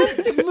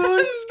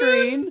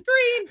 Moonscreen.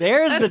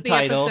 There's That's the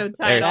title. episode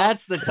title.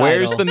 That's the title.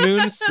 Where's the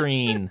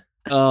Moonscreen?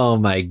 Oh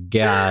my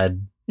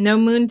God. No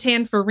moon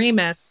tan for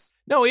Remus.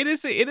 No, it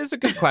is a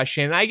good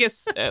question. I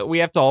guess we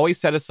have to always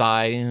set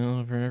aside,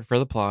 for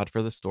the plot,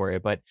 for the story.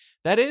 But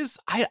that is,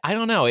 I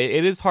don't know.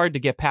 It is hard to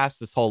get past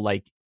this whole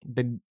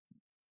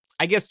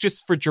I guess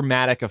just for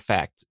dramatic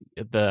effect,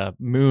 the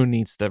moon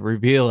needs to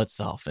reveal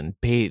itself and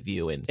bathe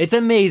you in. It's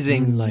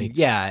amazing. Moonlight.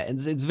 Yeah,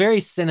 it's very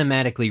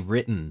cinematically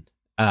written.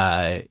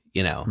 How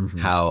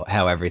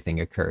everything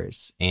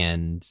occurs,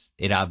 and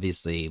it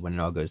obviously, when it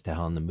all goes to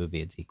hell in the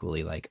movie, it's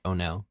equally like, oh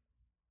no.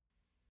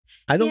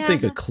 I don't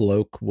think a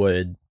cloak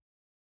would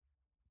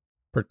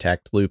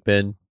protect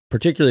Lupin,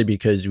 particularly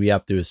because we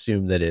have to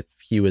assume that if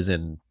he was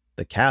in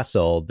the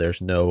castle,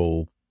 there's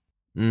no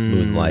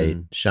moonlight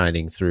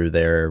shining through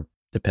there,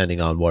 depending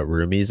on what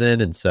room he's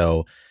in. And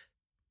so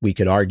we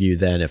could argue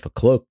then if a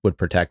cloak would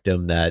protect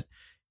him, that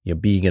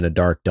being in a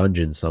dark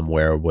dungeon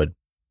somewhere would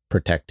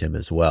protect him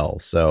as well.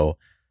 So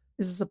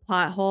Is this a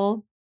plot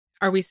hole?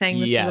 Are we saying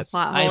this is a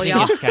plot hole, I think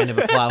y'all? it's kind of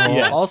a plot hole.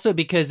 Yes. Also,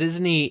 because is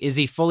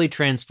he fully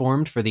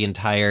transformed for the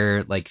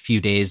entire like few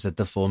days that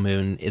the full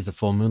moon is a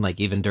full moon? Like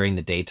even during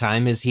the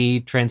daytime, is he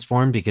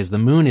transformed? Because the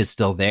moon is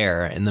still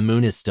there and the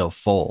moon is still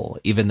full,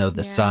 even though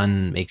the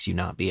sun makes you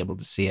not be able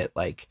to see it.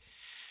 Like,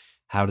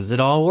 how does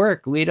it all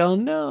work? We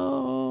don't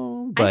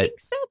know. But I think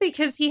so,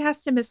 because he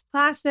has to miss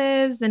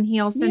classes, and he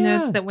also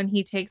notes that when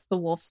he takes the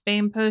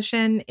wolfsbane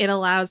potion, it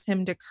allows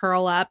him to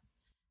curl up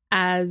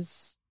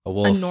as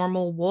a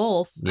normal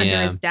wolf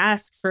under his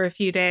desk for a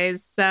few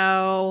days.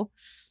 So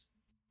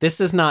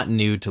this is not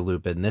new to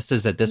Lupin. This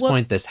is, at this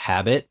point, this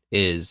habit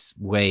is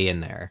way in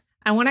there.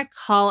 I want to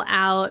call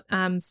out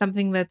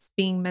something that's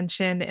being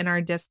mentioned in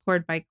our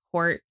Discord by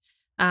Court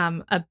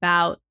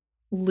about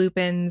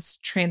Lupin's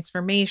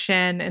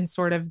transformation and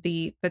sort of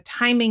the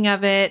timing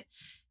of it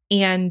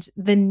and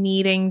the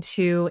needing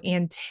to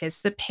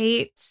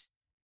anticipate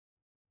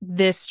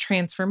this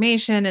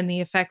transformation and the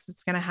effects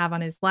it's going to have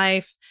on his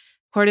life.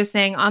 Court is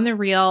saying, on the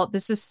real,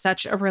 this is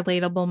such a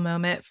relatable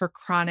moment for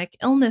chronic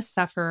illness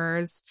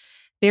sufferers.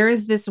 There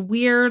is this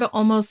weird,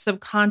 almost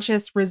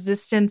subconscious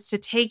resistance to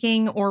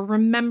taking or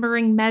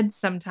remembering meds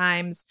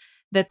sometimes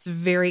that's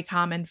very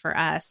common for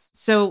us.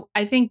 So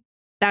I think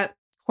that,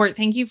 Court,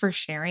 thank you for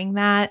sharing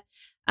that.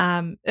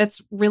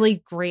 That's really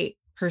great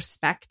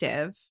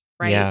perspective,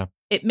 right? Yeah.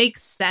 It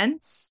makes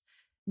sense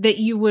that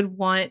you would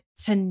want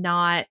to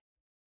not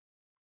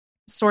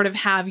sort of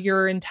have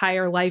your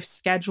entire life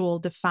schedule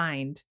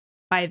defined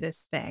by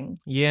this thing.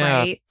 Yeah.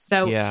 Right.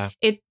 So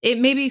it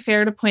may be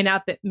fair to point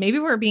out that maybe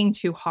we're being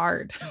too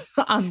hard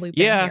on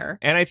Lupin here.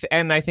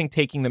 And I think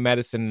taking the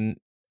medicine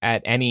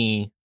at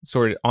any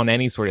sort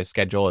of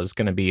schedule is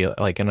going to be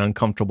like an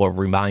uncomfortable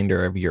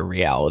reminder of your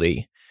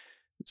reality.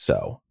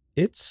 So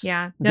it's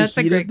it's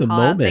a great call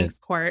out. Thanks,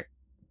 Court.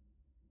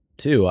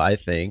 Too, I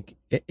think.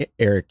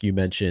 Eric, you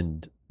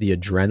mentioned the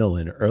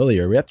adrenaline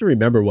earlier. We have to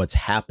remember what's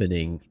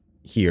happening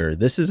here.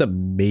 This is a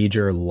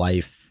major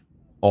life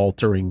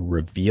altering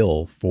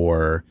reveal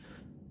for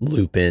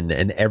Lupin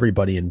and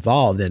everybody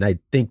involved. And I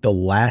think the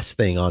last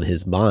thing on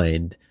his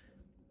mind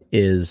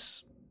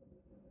is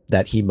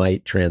that he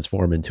might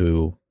transform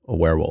into a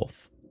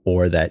werewolf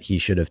or that he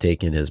should have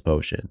taken his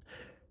potion.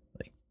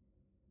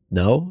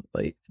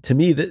 Like, to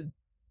me, that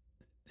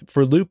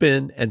for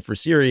Lupin and for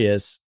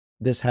Sirius,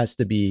 this has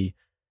to be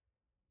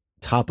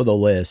top of the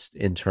list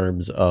in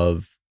terms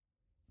of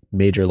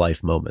major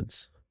life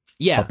moments.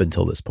 Yeah. Up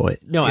until this point.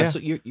 No,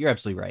 absolutely. You're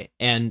absolutely right.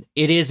 And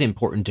it is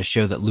important to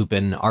show that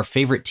Lupin, our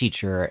favorite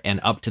teacher, and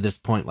up to this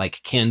point,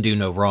 like, can do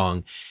no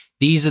wrong.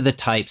 These are the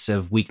types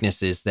of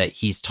weaknesses that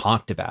he's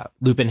talked about.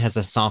 Lupin has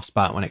a soft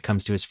spot when it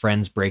comes to his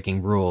friends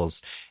breaking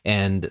rules.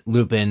 And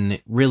Lupin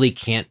really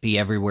can't be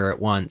everywhere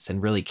at once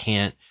and really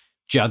can't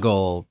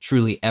juggle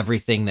truly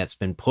everything that's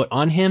been put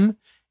on him.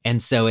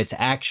 And so it's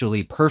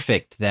actually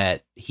perfect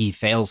that he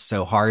fails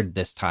so hard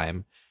this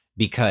time,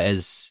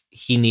 because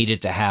he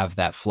needed to have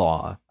that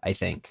flaw, I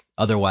think.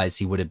 Otherwise,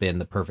 he would have been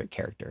the perfect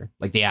character,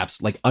 like the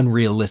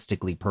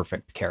unrealistically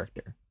perfect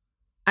character.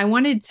 I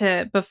wanted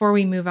to, before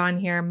we move on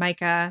here,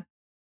 Micah,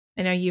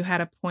 I know you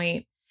had a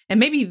point, and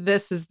maybe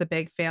this is the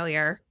big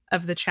failure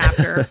of the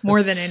chapter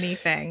more than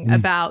anything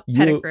about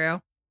Pettigrew.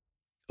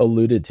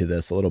 Alluded to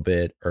this a little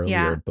bit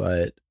earlier,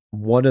 but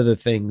one of the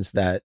things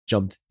that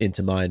jumped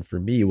into mind for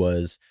me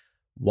was,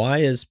 why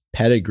is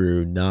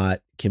Pettigrew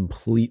not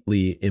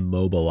completely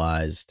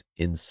immobilized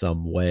in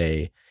some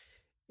way?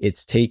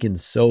 It's taken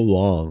so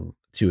long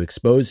to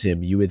expose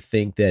him. You would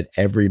think that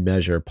every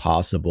measure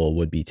possible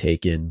would be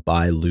taken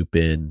by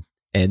Lupin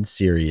and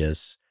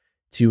Sirius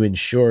to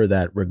ensure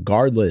that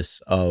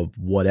regardless of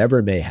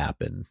whatever may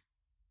happen,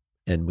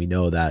 and we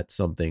know that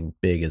something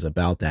big is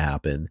about to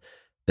happen,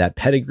 that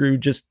Pettigrew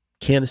just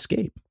can't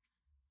escape.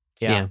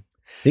 Yeah.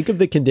 Think of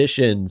the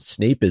condition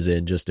Snape is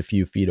in just a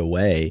few feet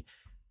away.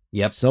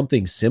 Yep.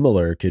 Something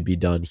similar could be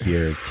done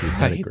here to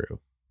Pettigrew.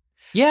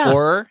 Yeah.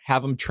 Or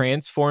have him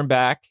transform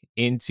back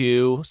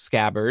into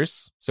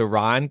Scabbers so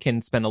Ron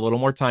can spend a little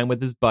more time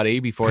with his buddy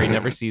before he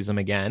never sees him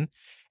again,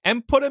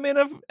 and put him in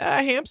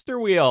a hamster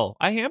wheel,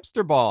 a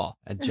hamster ball,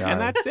 a jar.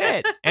 And that's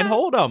it. And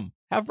hold him.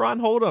 Have Ron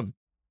hold him.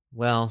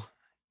 Well,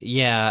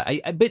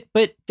 yeah,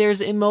 but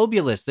there's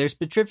Immobulus, there's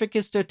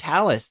Petrificus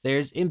Totalis,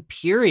 there's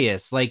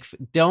Imperius. Like,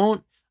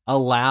 don't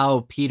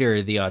allow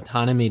Peter the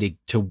autonomy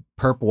to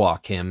perp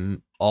walk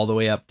him all the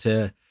way up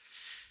to,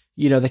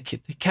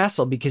 the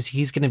castle, because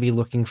he's going to be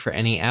looking for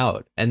any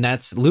out. And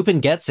that's, Lupin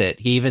gets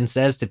it. He even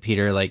says to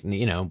Peter, like,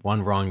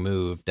 one wrong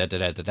move,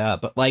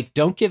 but like,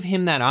 don't give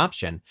him that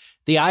option.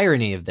 The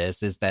irony of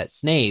this is that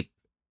Snape,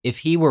 if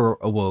he were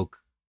awoke,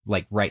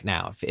 like right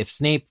now, if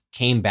Snape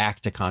came back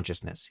to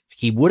consciousness,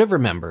 he would have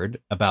remembered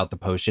about the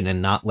potion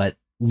and not let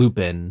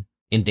Lupin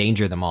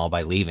endanger them all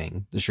by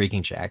leaving the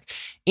Shrieking Shack.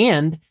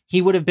 And he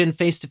would have been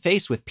face to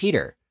face with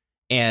Peter.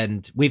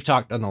 And we've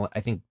talked on I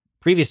think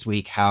previous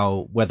week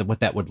what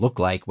that would look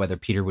like, whether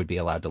Peter would be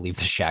allowed to leave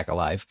the shack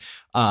alive.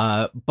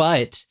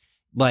 But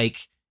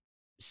like,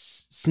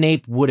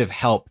 Snape would have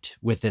helped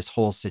with this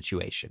whole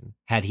situation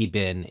had he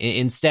been.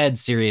 Instead,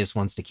 Sirius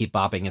wants to keep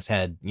bopping his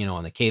head,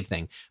 on the cave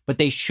thing. But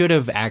they should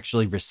have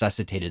actually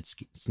resuscitated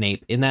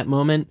Snape in that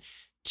moment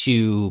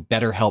to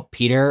better help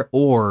Peter,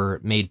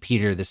 or made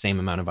Peter the same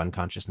amount of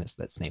unconsciousness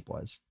that Snape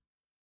was.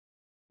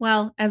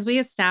 Well, as we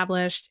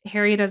established,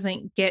 Harry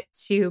doesn't get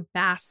to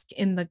bask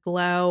in the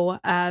glow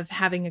of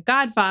having a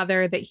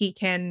godfather that he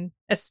can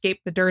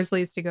escape the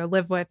Dursleys to go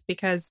live with,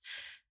 because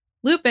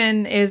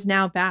Lupin is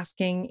now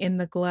basking in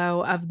the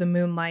glow of the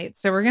moonlight.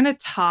 So we're going to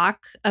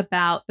talk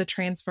about the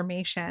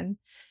transformation.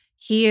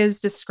 He is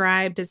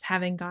described as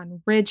having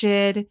gone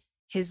rigid.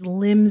 His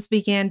limbs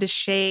began to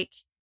shake.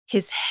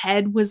 His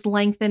head was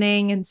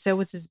lengthening, and so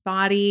was his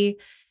body.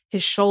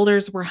 His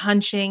shoulders were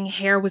hunching.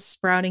 Hair was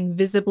sprouting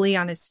visibly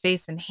on his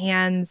face and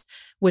hands,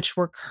 which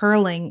were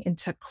curling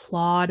into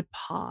clawed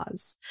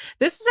paws.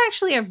 This is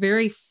actually a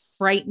very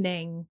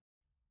frightening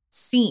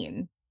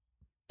scene.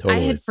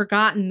 Totally. I had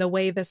forgotten the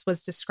way this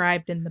was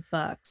described in the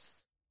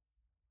books.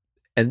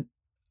 And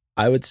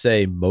I would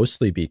say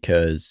mostly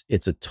because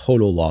it's a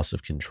total loss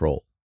of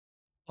control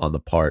on the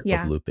part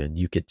of Lupin.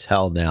 You could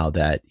tell now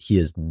that he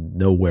is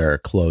nowhere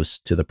close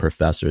to the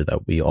professor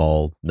that we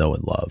all know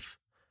and love.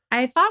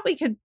 I thought we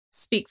could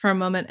speak for a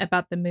moment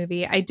about the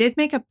movie. I did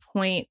make a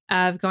point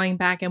of going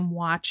back and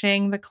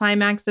watching the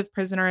climax of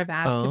Prisoner of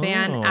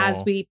Azkaban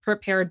as we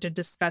prepared to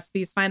discuss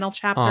these final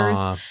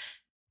chapters.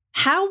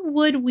 How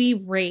would we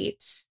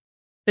rate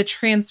the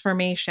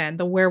transformation,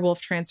 the werewolf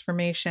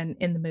transformation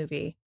in the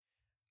movie?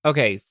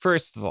 Okay,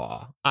 first of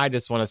all, I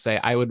just want to say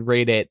I would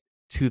rate it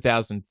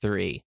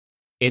 2003.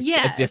 It's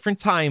a different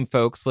time,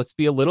 folks. Let's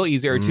be a little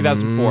easier.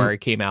 2004 it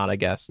came out, I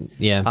guess.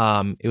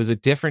 Yeah. It was a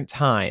different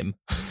time.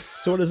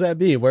 So what does that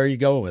mean? Where are you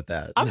going with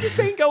that? I'm just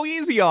saying go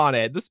easy on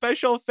it. The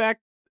special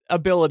effect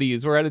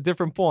abilities were at a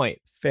different point.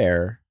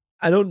 Fair.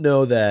 I don't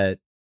know that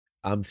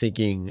I'm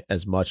thinking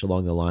as much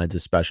along the lines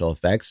of special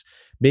effects.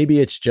 Maybe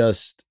it's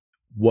just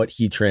what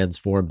he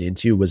transformed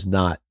into was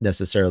not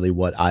necessarily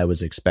what I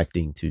was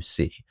expecting to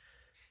see.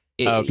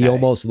 He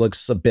almost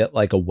looks a bit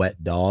like a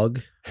wet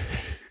dog.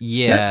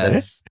 Yeah.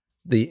 That's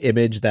the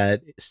image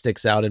that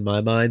sticks out in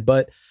my mind.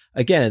 But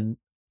again,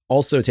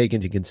 also take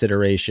into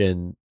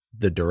consideration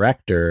the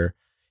director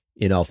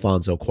in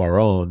Alfonso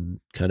Cuarón,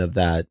 kind of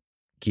that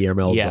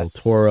Guillermo del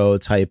Toro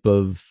type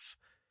of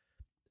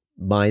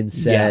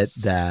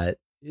mindset that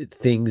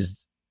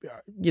things, I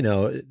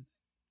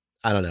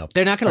don't know.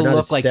 They're not going to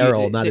look like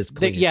sterile, not as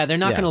clean. They're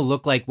not going to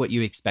look like what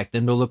you expect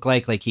them to look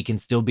like. Like, he can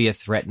still be a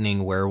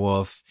threatening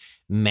werewolf,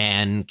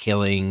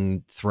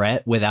 man-killing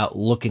threat without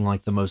looking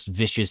like the most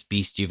vicious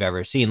beast you've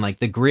ever seen. Like,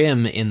 the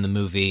Grim in the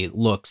movie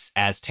looks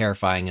as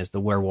terrifying as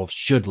the werewolf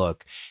should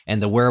look,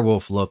 and the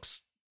werewolf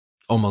looks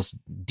almost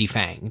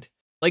defanged.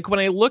 Like, when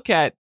I look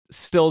at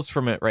stills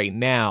from it right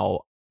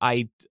now,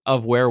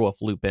 of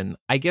Werewolf Lupin,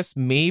 I guess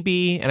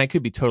maybe, and I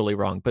could be totally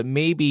wrong, but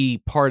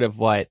maybe part of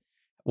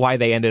why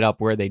they ended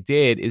up where they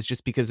did is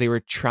just because they were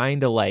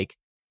trying to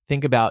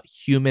think about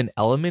human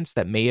elements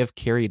that may have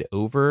carried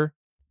over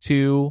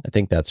to. I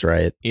think that's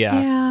right.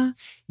 Yeah.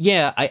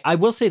 I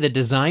will say the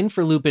design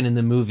for Lupin in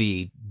the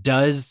movie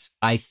does,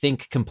 I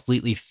think,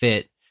 completely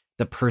fit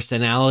the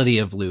personality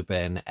of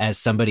Lupin as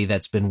somebody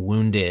that's been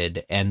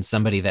wounded and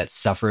somebody that's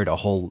suffered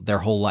their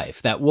whole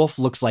life. That wolf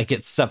looks like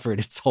it's suffered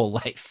its whole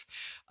life.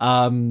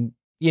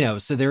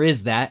 So there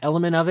is that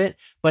element of it,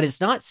 but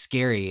it's not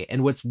scary.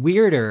 And what's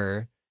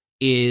weirder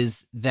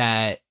is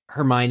that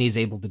Hermione's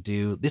able to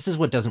do, this is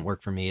what doesn't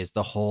work for me, is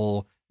the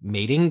whole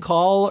mating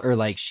call,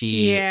 or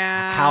she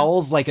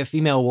howls like a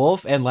female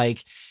wolf, and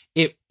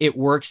it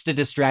works to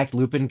distract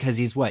Lupin because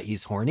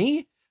he's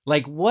horny.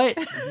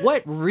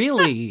 What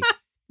really?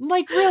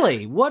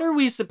 Really, what are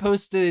we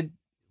supposed to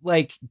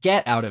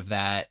get out of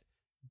that?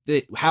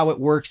 How it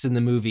works in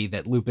the movie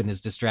that Lupin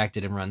is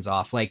distracted and runs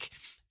off.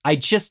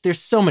 There's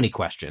so many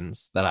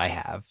questions that I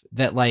have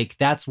that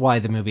that's why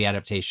the movie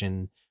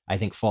adaptation, I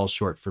think, falls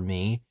short for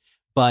me.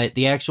 But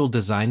the actual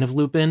design of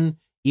Lupin,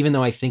 even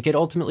though I think it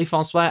ultimately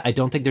falls flat, I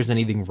don't think there's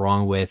anything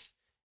wrong with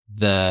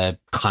the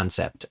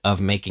concept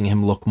of making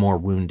him look more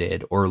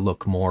wounded or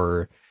look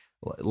more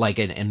like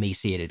an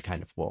emaciated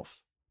kind of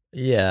wolf.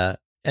 Yeah.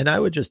 And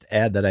I would just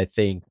add that I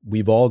think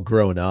we've all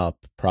grown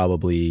up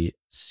probably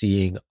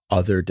seeing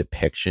other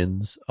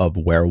depictions of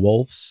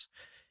werewolves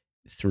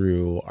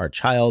through our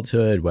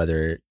childhood,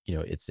 whether,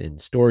 it's in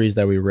stories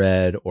that we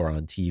read or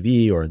on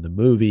TV or in the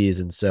movies.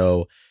 And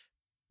so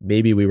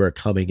maybe we were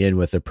coming in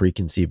with a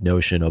preconceived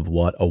notion of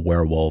what a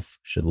werewolf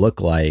should look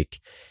like.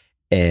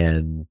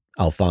 And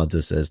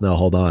Alfonso says, no,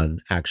 hold on.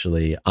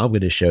 Actually, I'm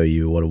going to show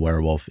you what a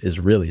werewolf is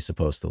really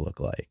supposed to look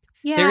like.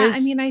 Yeah,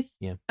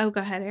 Oh,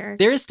 go ahead, Eric.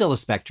 There is still a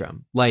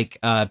spectrum.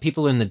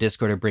 People in the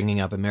Discord are bringing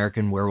up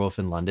American Werewolf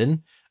in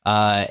London.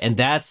 And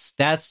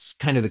that's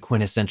kind of the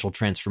quintessential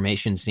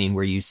transformation scene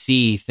where you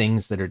see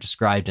things that are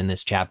described in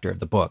this chapter of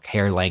the book.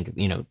 Hair length,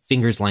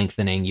 fingers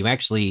lengthening.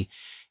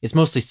 It's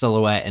mostly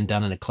silhouette and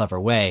done in a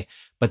clever way.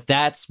 But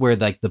that's where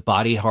the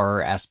body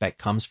horror aspect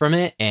comes from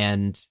it.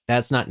 And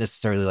that's not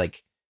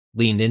necessarily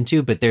leaned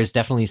into, but there's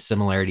definitely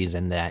similarities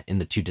in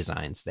the two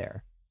designs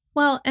there.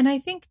 Well, and I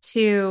think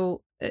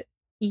too,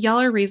 y'all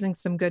are raising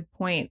some good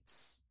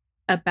points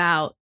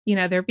about,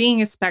 there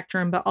being a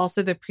spectrum, but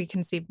also the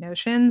preconceived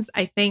notions.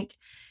 I think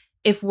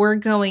if we're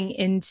going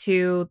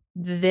into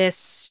this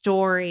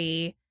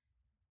story,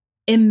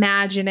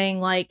 imagining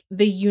like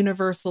the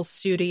Universal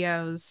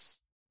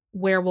Studios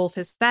werewolf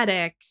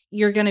aesthetic,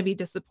 you're going to be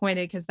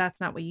disappointed because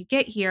that's not what you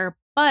get here.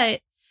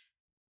 But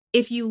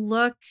if you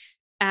look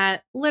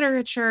at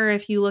literature,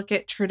 if you look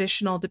at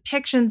traditional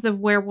depictions of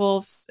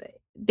werewolves,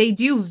 they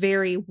do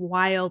vary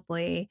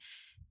wildly.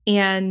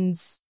 And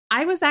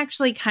I was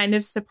actually kind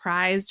of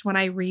surprised when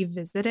I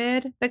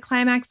revisited the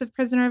climax of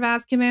Prisoner of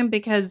Azkaban,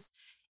 because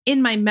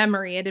in my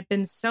memory, it had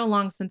been so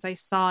long since I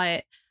saw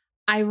it.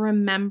 I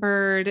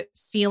remembered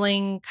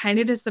feeling kind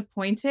of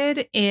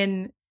disappointed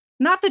in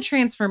not the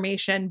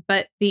transformation,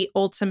 but the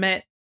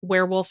ultimate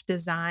werewolf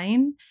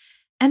design.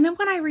 And then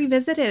when I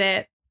revisited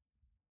it,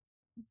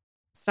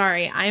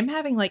 sorry, I'm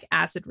having like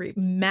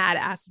mad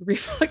acid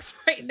reflux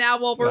right now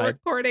while we're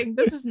recording.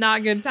 This is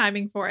not good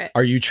timing for it.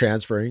 Are you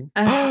transferring?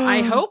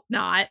 I hope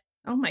not.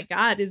 Oh my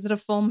God. Is it a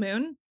full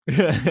moon?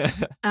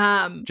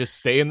 Just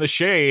stay in the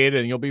shade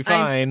and you'll be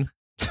fine.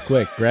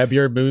 Quick, grab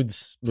your moon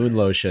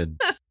lotion.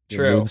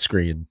 True.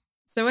 Moonscreen.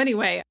 So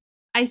anyway,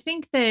 I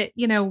think that,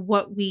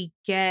 what we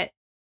get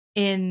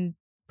in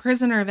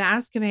Prisoner of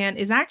Azkaban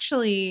is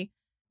actually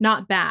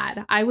not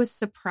bad. I was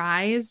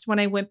surprised when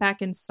I went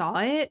back and saw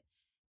it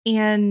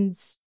and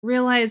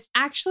realized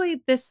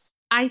actually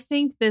I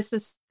think this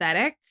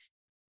aesthetic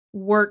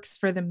works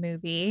for the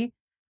movie.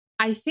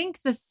 I think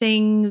the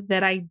thing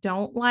that I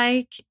don't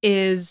like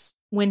is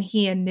when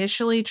he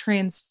initially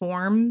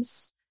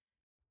transforms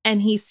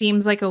and he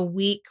seems like a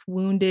weak,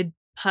 wounded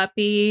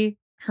puppy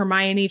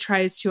Hermione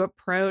tries to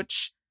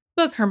approach.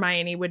 Book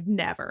Hermione would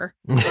never.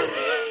 Book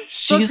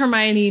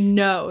Hermione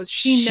knows.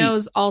 She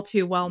knows all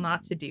too well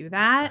not to do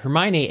that.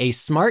 Hermione, a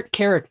smart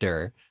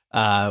character,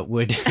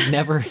 would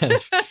never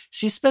have.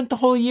 She spent the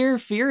whole year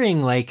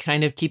fearing, like,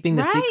 kind of keeping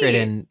the secret,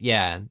 and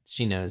yeah,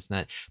 she knows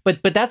not.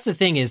 But that's the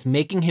thing, is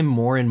making him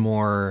more and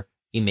more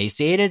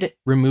emaciated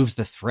removes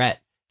the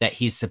threat that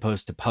he's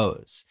supposed to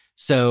pose.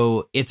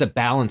 So it's a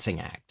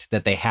balancing act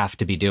that they have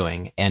to be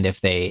doing, and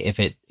if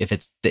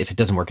it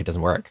doesn't work, it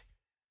doesn't work.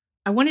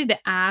 I wanted to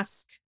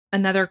ask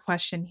another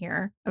question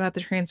here about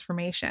the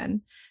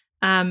transformation.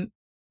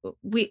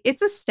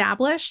 It's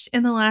established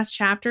in the last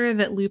chapter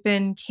that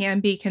Lupin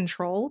can be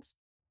controlled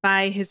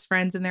by his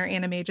friends in their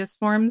animagus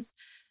forms,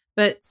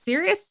 but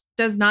Sirius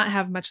does not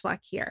have much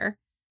luck here.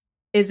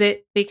 Is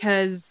it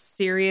because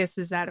Sirius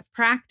is out of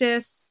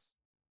practice?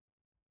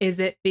 Is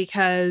it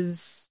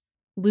because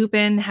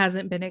Lupin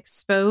hasn't been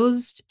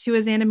exposed to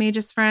his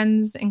animagus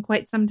friends in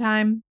quite some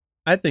time?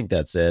 I think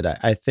that's it.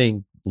 I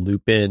think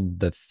Lupin,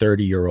 the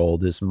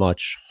 30-year-old, is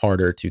much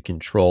harder to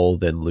control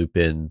than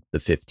Lupin, the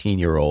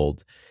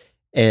 15-year-old.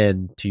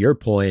 And to your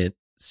point,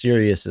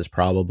 Sirius is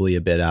probably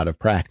a bit out of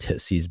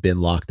practice. He's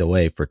been locked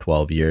away for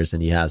 12 years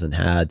and he hasn't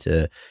had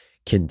to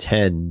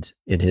contend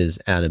in his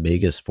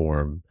animagus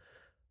form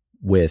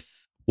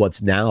with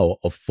what's now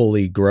a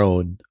fully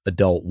grown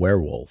adult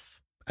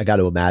werewolf. I got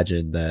to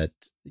imagine that,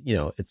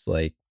 it's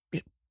like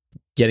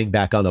getting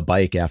back on a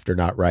bike after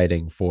not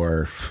riding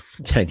for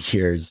 10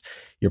 years.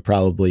 You're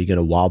probably going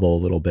to wobble a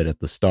little bit at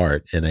the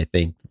start. And I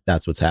think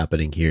that's what's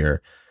happening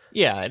here.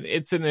 Yeah,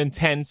 it's an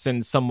intense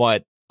and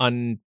somewhat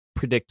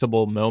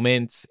unpredictable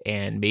moment,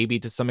 and maybe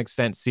to some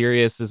extent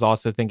Sirius is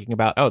also thinking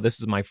about, oh, this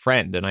is my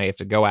friend and I have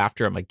to go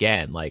after him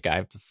again, like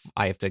I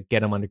have to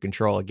get him under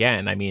control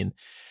again. I mean,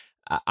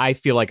 I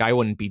feel like I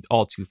wouldn't be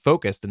all too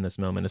focused in this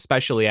moment,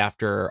 especially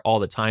after all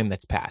the time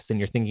that's passed, and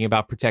you're thinking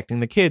about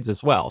protecting the kids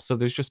as well. So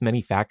there's just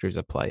many factors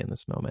at play in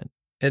this moment.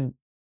 And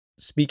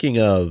speaking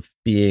of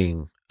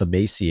being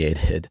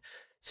emaciated,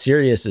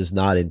 Sirius is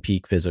not in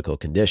peak physical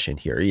condition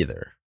here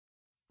either,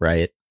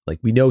 right? Like,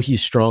 we know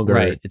he's stronger,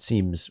 right, it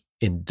seems,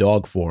 in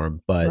dog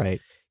form, but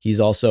he's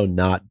also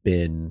not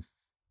been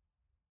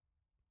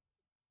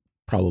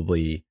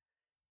probably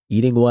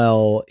eating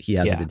well. He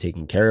hasn't been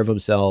taking care of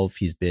himself.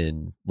 He's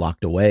been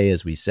locked away,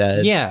 as we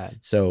said. Yeah.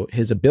 So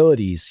his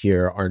abilities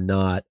here are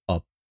not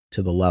up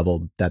to the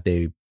level that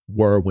they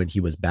were when he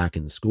was back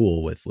in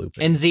school with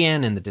Lupin. And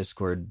Zian in the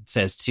Discord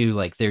says too,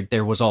 like,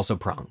 there was also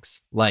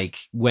prongs. Like,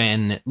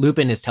 when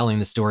Lupin is telling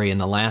the story in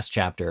the last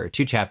chapter,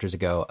 2 chapters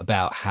ago,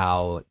 about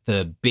how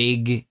the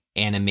big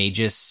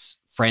animagus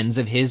friends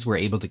of his were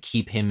able to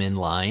keep him in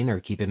line or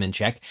keep him in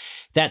check.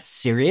 That's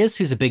Sirius,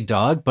 who's a big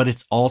dog, but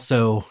it's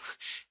also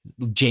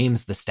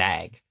James the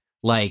stag,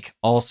 like,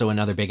 also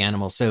another big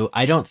animal. So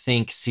I don't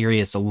think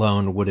Sirius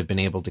alone would have been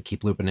able to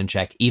keep Lupin in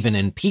check, even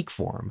in peak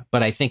form.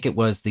 But I think it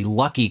was the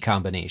lucky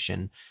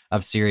combination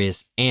of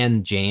Sirius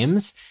and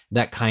James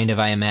that kind of,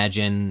 I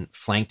imagine,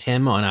 flanked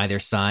him on either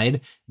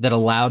side, that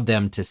allowed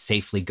them to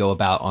safely go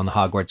about on the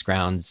Hogwarts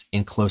grounds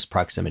in close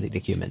proximity to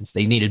humans.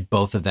 They needed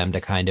both of them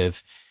to kind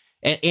of,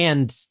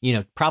 and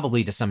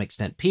probably to some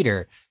extent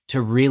Peter,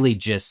 to really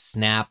just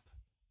snap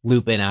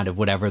Lupin out of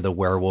whatever the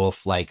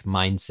werewolf like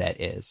mindset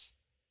is.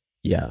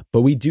 Yeah,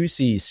 but we do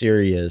see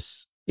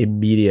Sirius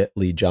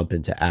immediately jump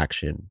into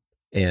action.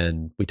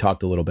 And we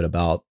talked a little bit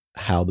about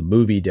how the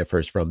movie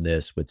differs from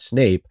this with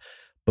Snape,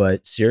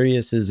 but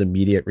Sirius's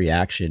immediate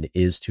reaction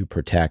is to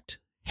protect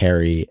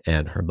Harry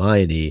and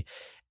Hermione.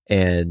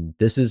 And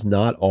this is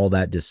not all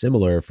that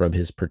dissimilar from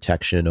his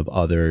protection of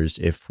others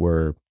if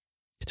we're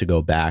to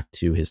go back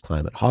to his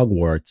time at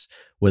Hogwarts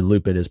when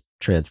Lupin is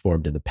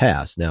transformed in the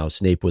past. Now,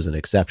 Snape was an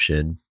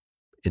exception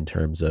in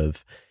terms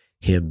of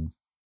him,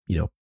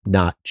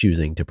 not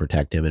choosing to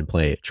protect him and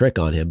play a trick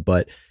on him.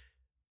 But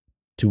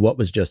to what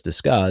was just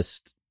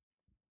discussed,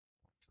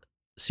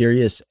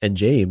 Sirius and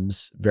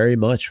James very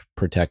much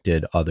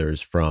protected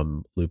others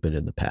from Lupin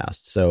in the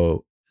past.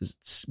 So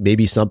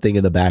maybe something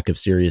in the back of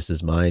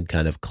Sirius's mind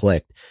kind of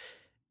clicked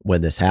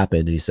when this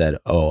happened. And he said,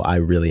 oh, I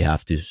really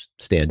have to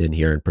stand in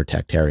here and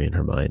protect Harry and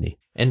Hermione.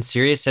 And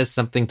Sirius has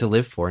something to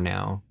live for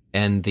now.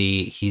 And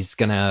he's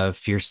going to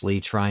fiercely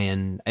try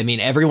and,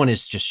 everyone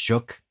is just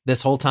shook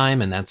this whole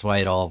time. And that's why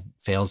it all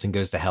fails and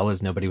goes to hell,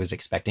 as nobody was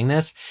expecting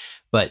this.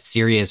 But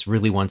Sirius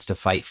really wants to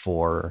fight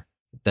for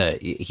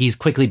he's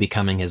quickly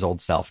becoming his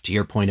old self. To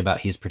your point about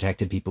he's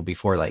protected people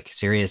before, like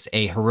Sirius,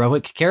 a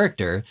heroic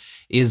character,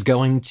 is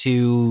going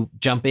to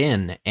jump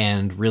in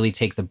and really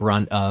take the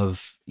brunt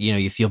of,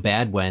 you feel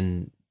bad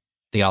when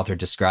the author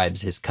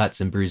describes his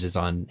cuts and bruises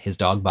on his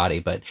dog body,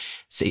 but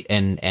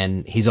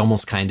and he's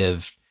almost kind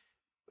of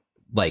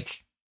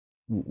like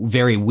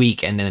very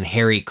weak. And then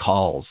Harry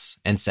calls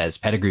and says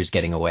Pettigrew's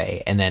getting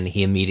away. And then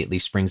he immediately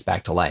springs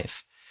back to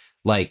life.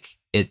 Like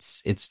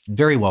it's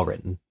very well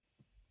written.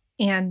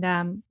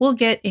 And we'll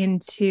get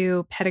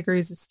into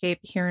Pettigrew's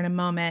escape here in a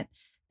moment.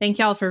 Thank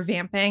y'all for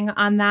vamping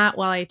on that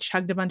while I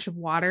chugged a bunch of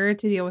water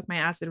to deal with my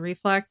acid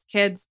reflux.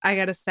 Kids, I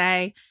gotta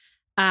say,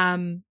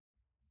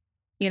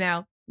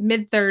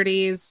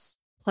 mid-30s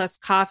plus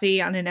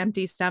coffee on an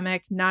empty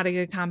stomach, not a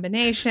good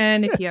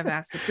combination if you have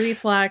acid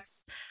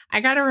reflux.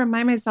 I gotta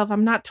remind myself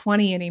I'm not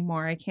 20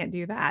 anymore. I can't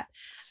do that.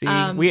 See,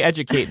 we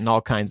educate in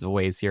all kinds of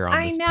ways here on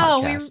this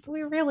podcast.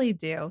 We really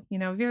do.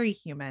 Very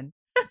human.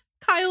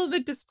 Kyle in the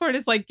Discord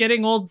is like,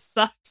 getting old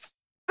sucks.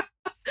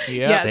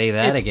 Yes, say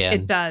that again.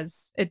 It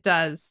does. It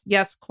does.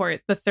 Yes, Court.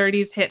 The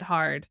 30s hit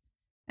hard.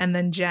 And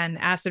then Jen,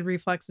 acid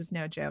reflux is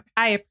no joke.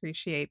 I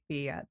appreciate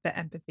the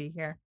empathy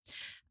here.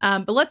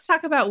 But let's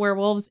talk about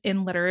werewolves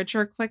in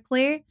literature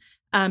quickly.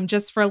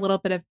 Just for a little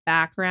bit of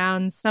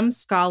background, some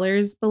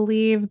scholars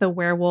believe the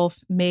werewolf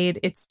made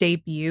its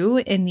debut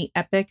in the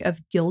Epic of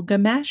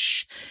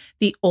Gilgamesh,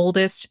 the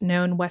oldest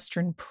known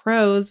Western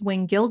prose,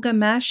 when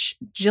Gilgamesh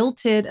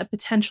jilted a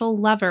potential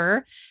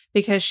lover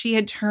because she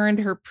had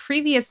turned her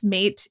previous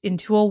mate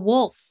into a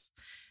wolf.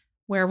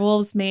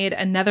 Werewolves made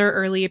another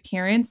early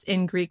appearance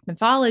in Greek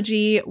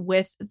mythology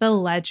with the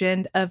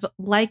legend of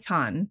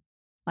Lycaon.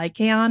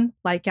 Lycaon.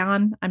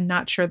 I'm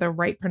not sure the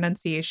right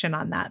pronunciation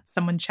on that.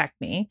 Someone check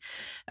me.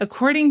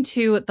 According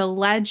to the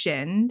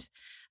legend,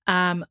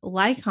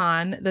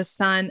 Lycaon, the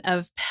son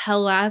of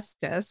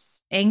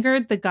Pelasgus,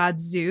 angered the god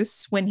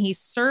Zeus when he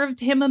served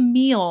him a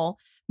meal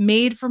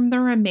made from the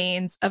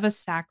remains of a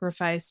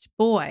sacrificed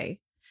boy.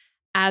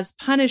 As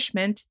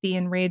punishment, the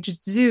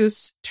enraged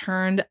Zeus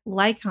turned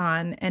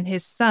Lycaon and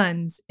his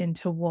sons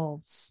into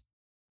wolves.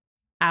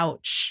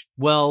 Ouch.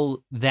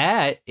 Well,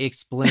 that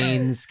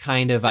explains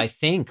kind of, I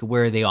think,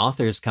 where the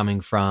author's coming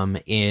from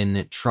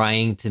in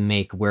trying to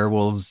make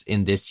werewolves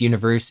in this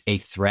universe a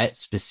threat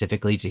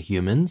specifically to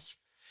humans.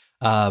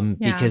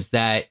 Because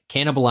that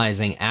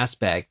cannibalizing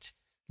aspect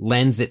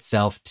lends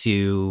itself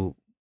to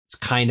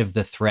kind of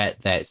the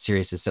threat that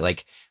Sirius is,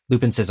 like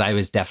Lupin says, I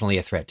was definitely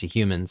a threat to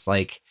humans.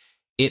 Like,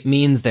 it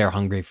means they're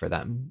hungry for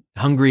them,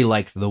 hungry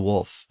like the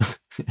wolf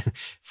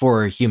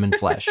for human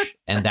flesh.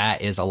 And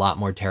that is a lot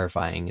more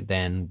terrifying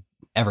than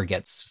ever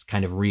gets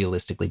kind of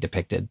realistically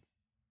depicted.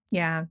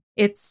 Yeah,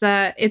 it's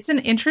an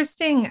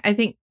interesting, I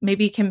think,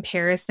 maybe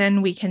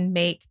comparison we can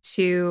make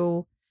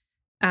to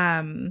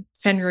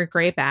Fenrir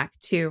Greyback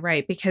too,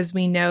 right? Because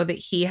we know that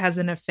he has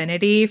an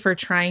affinity for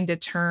trying to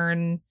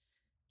turn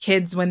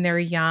kids when they're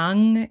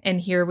young. And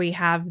here we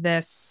have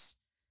this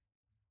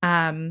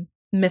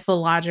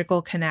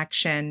mythological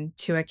connection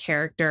to a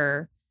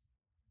character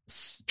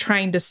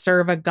trying to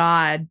serve a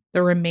god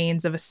the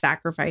remains of a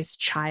sacrificed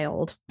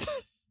child.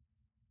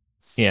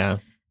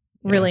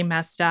 Really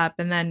messed up.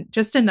 And then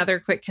just another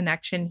quick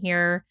connection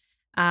here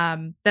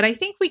that I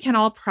think we can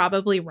all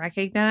probably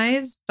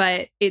recognize,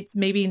 but it's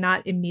maybe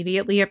not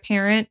immediately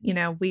apparent.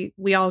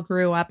 We all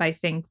grew up, I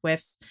think,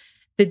 with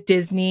the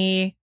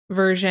Disney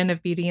version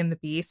of Beauty and the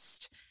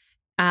Beast.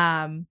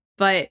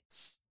 But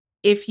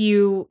if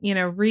you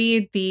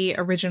read the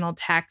original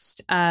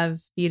text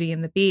of Beauty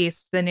and the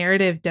Beast, the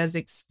narrative does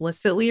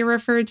explicitly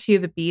refer to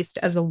the beast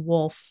as a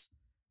wolf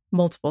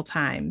multiple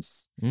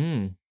times.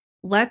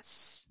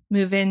 Let's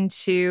move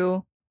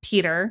into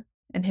Peter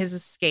and his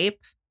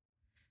escape.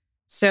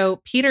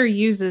 So Peter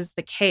uses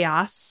the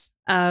chaos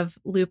of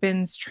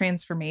Lupin's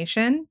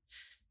transformation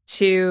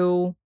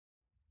to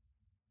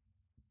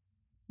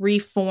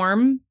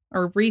reform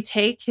or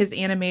retake his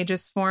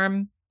animagus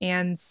form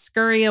and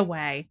scurry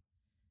away.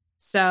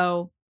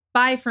 So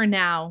Bye for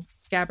now,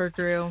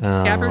 Scabbergrew. Oh.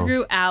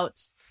 Scabbergrew out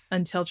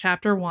until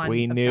chapter 1.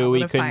 We knew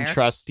we couldn't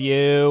trust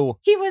you.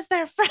 He was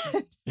their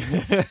friend.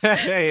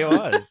 He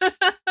was.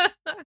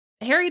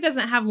 Harry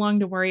doesn't have long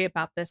to worry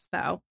about this,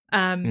 though.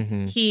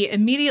 He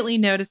immediately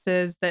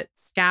notices that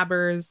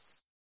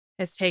Scabbers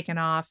has taken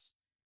off,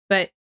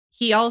 but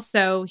he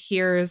also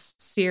hears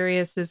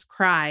Sirius's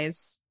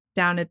cries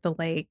down at the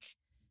lake.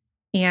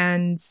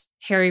 And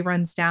Harry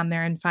runs down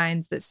there and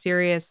finds that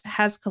Sirius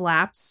has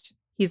collapsed.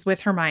 He's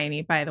with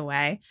Hermione, by the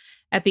way,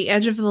 at the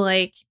edge of the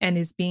lake and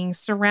is being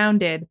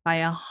surrounded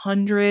by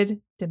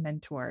 100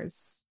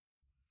 Dementors.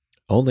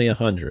 Only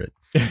 100.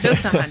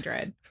 Just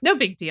 100. No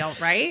big deal,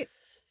 right?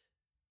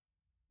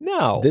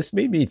 No. This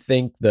made me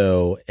think,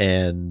 though,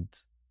 and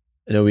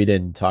I know we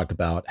didn't talk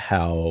about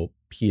how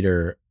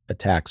Peter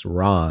attacks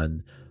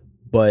Ron,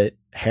 but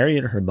Harry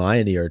and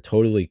Hermione are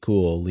totally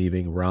cool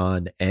leaving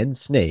Ron and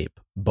Snape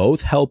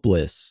both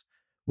helpless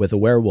with a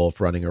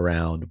werewolf running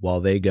around while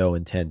they go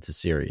and tend to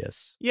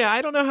Sirius. Yeah,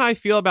 I don't know how I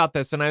feel about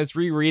this, and I was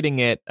rereading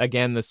it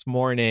again this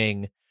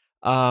morning.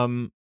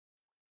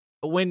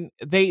 When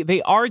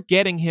they are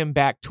getting him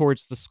back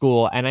towards the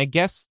school, and I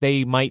guess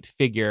they might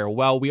figure,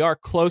 well, we are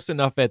close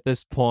enough at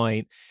this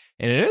point,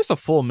 and it is a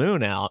full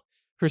moon out,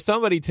 for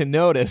somebody to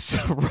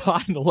notice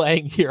Ron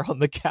laying here on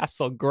the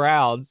castle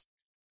grounds.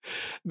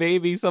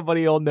 Maybe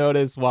somebody will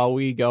notice while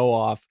we go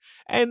off.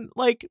 And,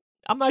 like,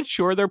 I'm not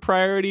sure their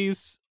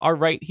priorities are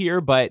right here,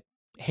 but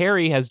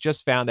Harry has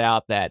just found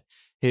out that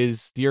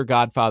his dear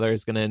godfather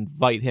is going to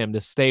invite him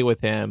to stay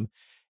with him.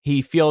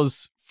 He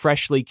feels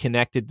freshly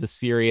connected to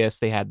Sirius.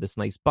 They had this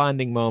nice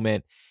bonding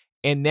moment,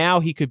 and now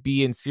he could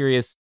be in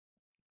serious,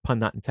 pun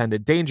not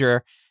intended,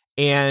 danger.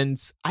 And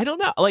I don't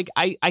know, like,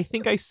 I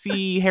think I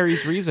see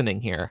Harry's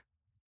reasoning here.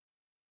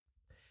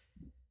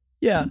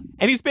 Yeah.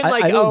 And he's been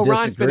like,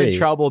 Ron's been in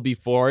trouble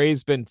before.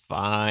 He's been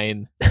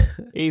fine.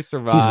 He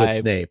survived. He's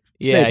with Snape.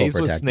 He's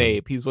with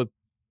Snape. He's with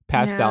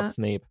passed out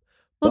Snape.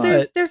 Well,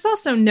 there's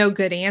also no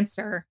good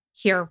answer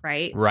here,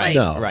 right? Right.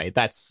 No. Right.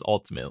 That's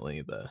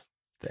ultimately the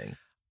thing.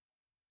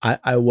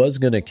 I was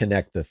going to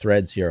connect the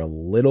threads here a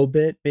little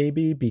bit,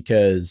 maybe,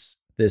 because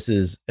this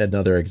is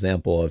another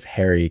example of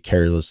Harry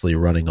carelessly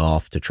running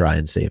off to try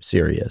and save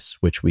Sirius,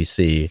 which we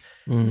see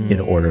in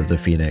Order of the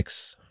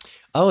Phoenix.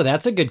 Oh,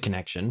 that's a good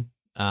connection.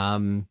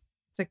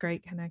 It's a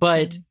great connection.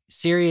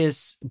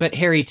 But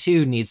Harry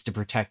too needs to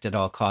protect at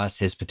all costs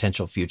his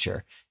potential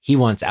future. He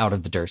wants out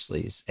of the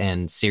Dursleys,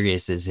 and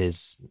Sirius is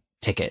his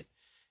ticket.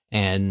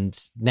 And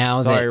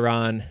now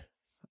Ron,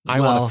 I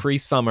want a free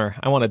summer.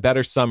 I want a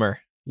better summer.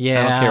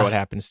 Yeah. I don't care what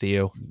happens to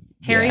you.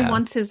 Harry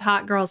wants his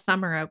hot girl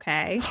summer,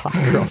 okay?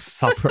 Hot girl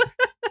summer.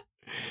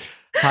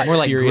 More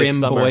like grim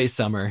summer. boy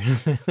summer.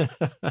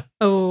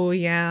 Oh,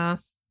 yeah.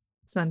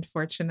 It's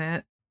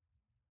unfortunate.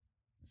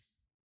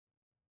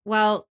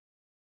 Well,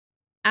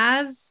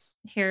 as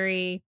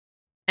Harry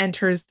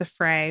enters the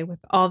fray with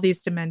all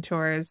these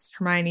Dementors,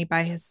 Hermione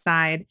by his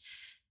side,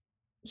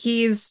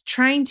 he's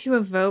trying to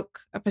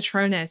evoke a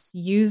Patronus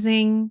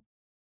using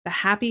the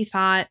happy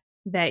thought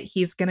that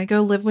he's going to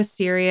go live with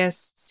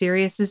Sirius.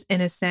 Sirius is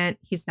innocent.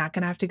 He's not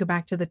going to have to go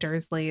back to the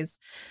Dursleys.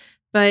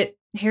 But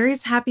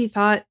Harry's happy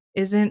thought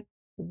isn't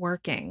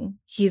working.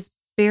 He's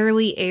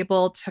barely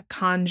able to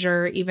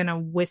conjure even a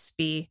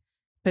wispy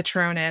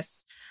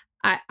Patronus.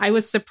 I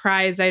was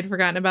surprised. I'd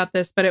forgotten about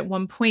this, but at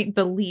one point,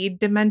 the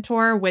lead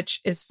Dementor, which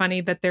is funny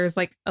that there's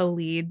like a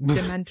lead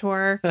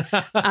Dementor.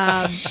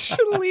 That's so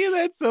funny.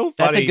 That's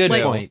a good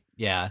point.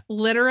 Yeah.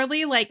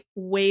 Literally like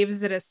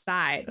waves it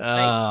aside,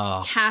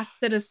 like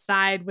casts it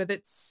aside with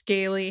its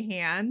scaly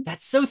hand.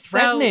 That's so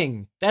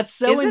threatening. That's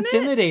so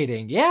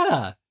intimidating.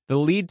 Yeah. The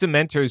lead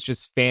Dementor is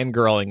just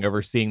fangirling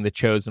over seeing the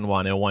chosen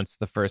one and wants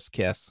the first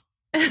kiss.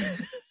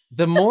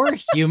 The more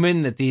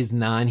human that these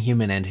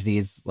non-human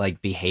entities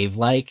like behave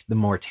like, the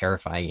more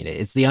terrifying it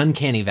is. It's the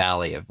uncanny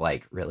valley of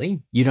like,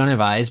 really? You don't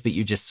have eyes, but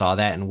you just saw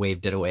that and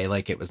waved it away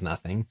like it was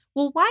nothing.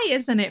 Well, why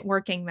isn't it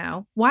working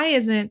though? Why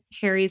isn't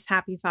Harry's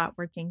happy thought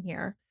working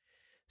here?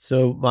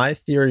 So my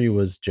theory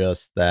was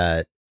just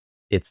that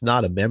it's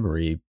not a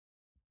memory.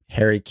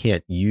 Harry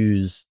can't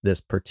use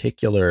this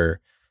particular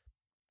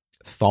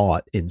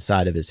thought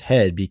inside of his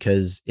head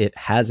because it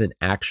hasn't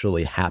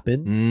actually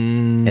happened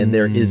and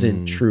there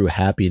isn't true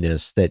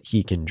happiness that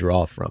he can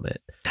draw from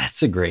it.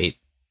 That's a great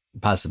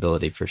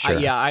possibility for sure.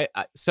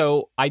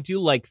 So I do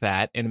like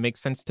that and it makes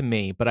sense to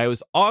me, but I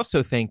was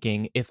also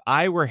thinking if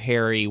I were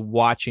Harry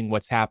watching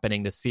what's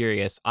happening to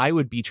Sirius, I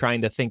would be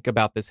trying to think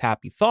about this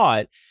happy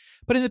thought.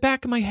 But in the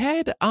back of my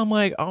head, I'm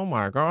like, oh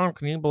my God,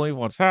 can you believe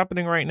what's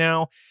happening right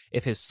now?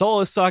 If his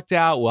soul is sucked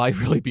out, will I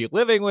really be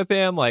living with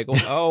him? Like,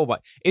 oh,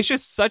 but it's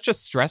just such a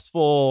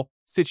stressful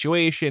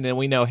situation. And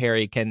we know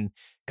Harry can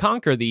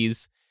conquer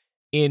these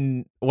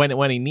when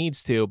he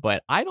needs to.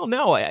 But I don't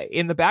know.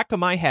 In the back of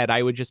my head,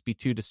 I would just be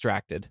too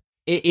distracted.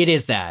 It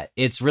is that.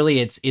 It's really,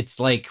 it's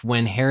like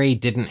when Harry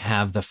didn't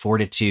have the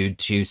fortitude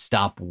to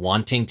stop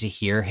wanting to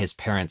hear his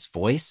parents'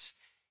 voice.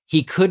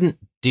 He couldn't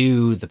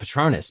do the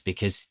Patronus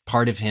because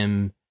part of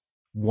him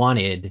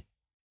wanted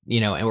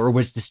or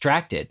was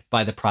distracted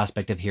by the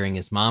prospect of hearing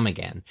his mom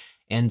again.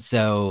 And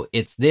so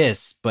it's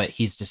this, but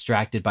he's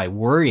distracted by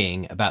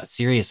worrying about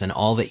Sirius and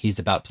all that he's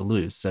about to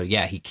lose. So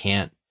yeah, he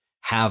can't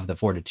have the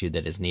fortitude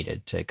that is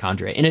needed to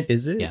conjure it. And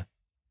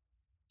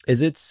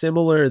is it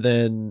similar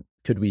then,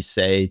 could we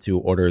say, to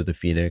Order of the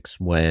Phoenix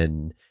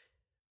when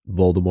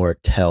Voldemort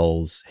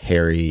tells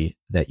Harry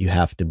that you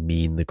have to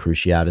mean the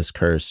Cruciatus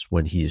Curse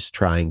when he's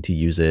trying to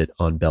use it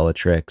on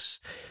Bellatrix?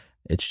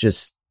 It's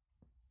just,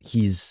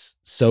 he's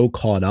so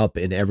caught up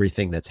in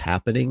everything that's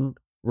happening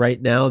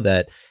right now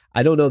that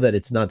I don't know that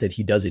it's not that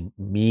he doesn't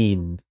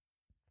mean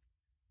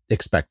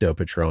Expecto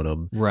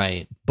Patronum.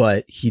 Right.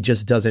 But he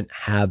just doesn't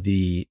have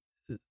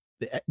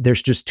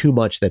there's just too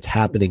much that's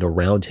happening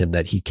around him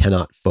that he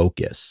cannot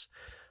focus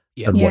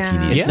on what he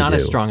needs to do. It's not a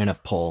strong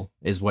enough pull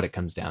is what it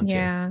comes down to.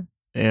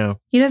 Yeah.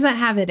 He doesn't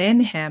have it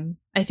in him,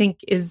 I think,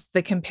 is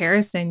the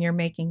comparison you're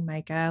making,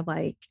 Micah.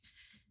 Like,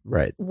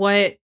 right.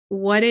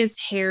 What is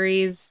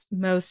Harry's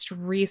most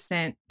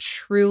recent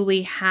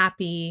truly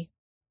happy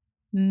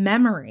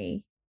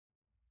memory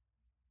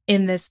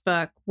in this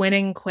book?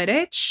 Winning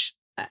Quidditch?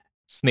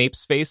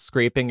 Snape's face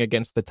scraping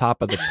against the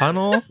top of the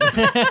tunnel.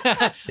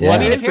 Well, I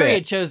mean, if Harry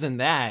had chosen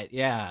that,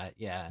 yeah.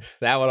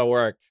 That would have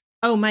worked.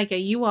 Oh, Micah,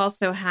 you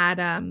also had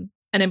an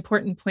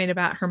important point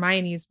about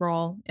Hermione's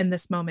role in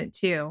this moment,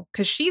 too,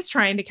 because she's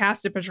trying to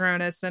cast a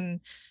Patronus and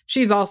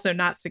she's also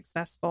not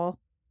successful.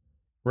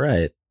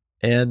 Right.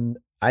 And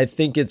I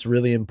think it's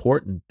really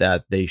important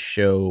that they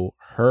show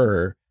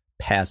her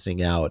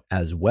passing out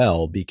as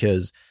well,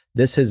 because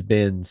this has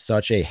been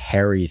such a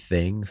Harry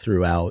thing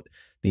throughout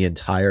the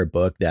entire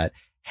book that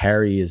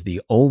Harry is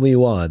the only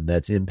one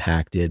that's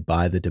impacted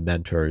by the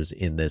Dementors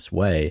in this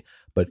way.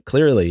 But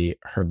clearly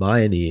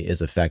Hermione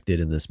is affected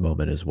in this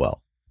moment as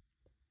well.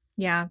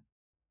 Yeah,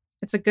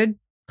 it's a good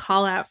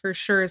call out for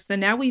sure. So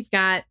now we've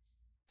got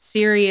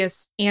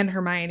Sirius and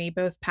Hermione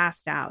both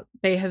passed out.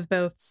 They have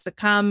both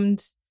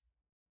succumbed.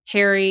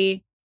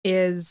 Harry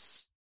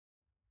is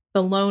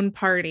the lone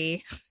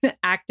party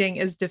acting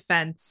as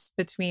defense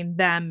between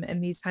them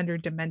and these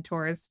 100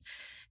 Dementors.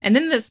 And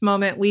in this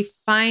moment, we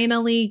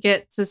finally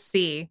get to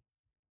see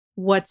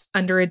what's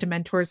under a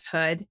Dementor's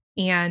hood.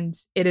 And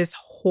it is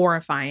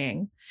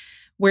horrifying.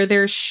 Where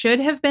there should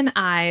have been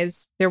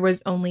eyes, there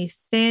was only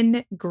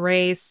thin,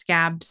 gray,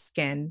 scabbed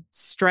skin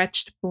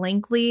stretched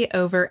blankly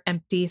over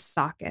empty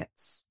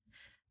sockets.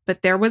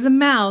 But there was a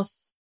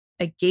mouth,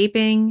 a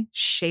gaping,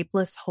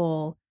 shapeless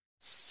hole,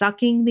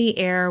 sucking the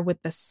air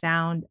with the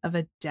sound of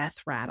a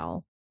death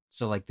rattle.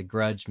 So like The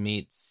Grudge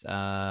meets,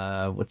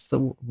 what's the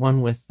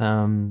one with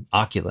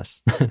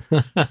Oculus?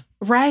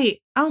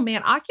 Right. Oh,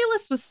 man.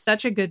 Oculus was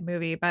such a good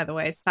movie, by the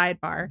way.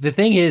 Sidebar. The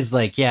thing is,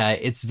 like, yeah,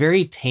 it's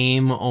very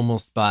tame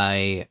almost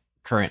by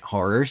current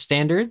horror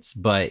standards.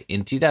 But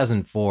in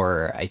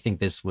 2004, I think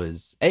this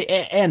was,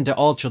 and to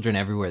all children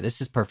everywhere,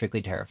 this is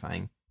perfectly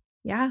terrifying.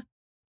 Yeah.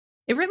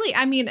 It really,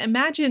 I mean,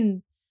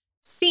 imagine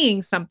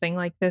seeing something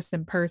like this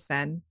in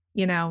person.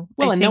 Well,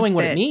 and knowing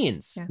what it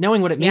means,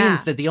 knowing what it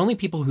means that the only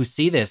people who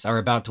see this are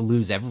about to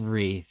lose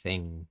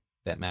everything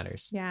that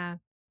matters. Yeah.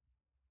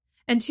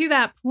 And to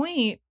that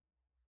point,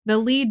 the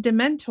lead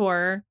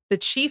Dementor, the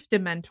chief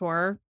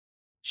Dementor,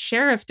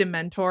 Sheriff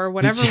Dementor,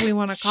 whatever we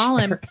want to call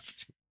him,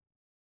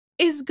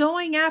 is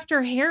going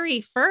after Harry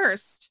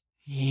first.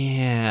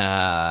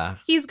 Yeah.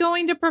 He's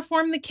going to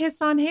perform the kiss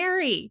on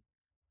Harry.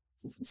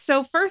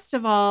 So first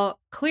of all,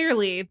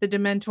 clearly the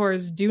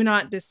Dementors do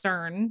not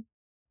discern.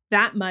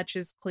 That much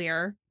is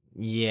clear.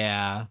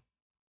 Yeah.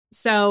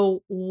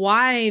 So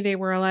why they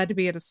were allowed to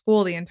be at a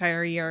school the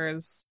entire year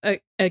is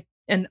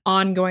an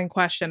ongoing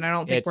question. I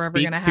don't think we're ever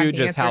going to have the answer to. It speaks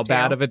to just how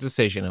bad of a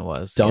decision it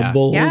was.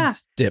 Dumble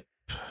dip.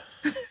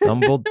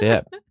 Dumble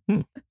dip.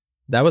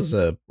 That was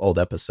a old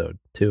episode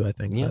too, I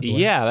think.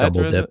 Yeah,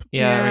 Double dip.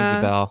 Yeah, that rings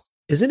a bell.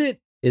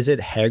 Is it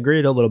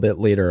Hagrid a little bit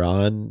later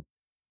on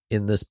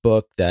in this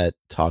book that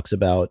talks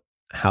about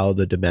how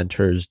the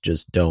Dementors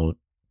just don't,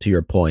 to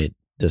your point,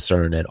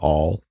 discern at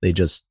all?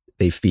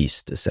 They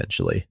feast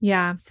essentially.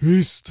 Yeah.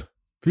 Feast.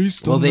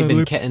 Well,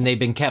 they've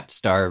been kept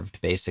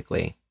starved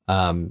basically,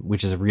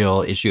 which is a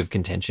real issue of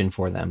contention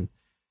for them.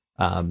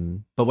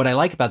 But what I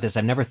like about this,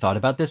 I've never thought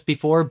about this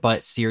before,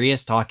 but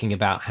Sirius talking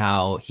about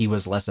how he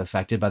was less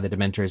affected by the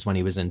Dementors when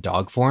he was in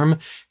dog form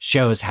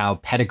shows how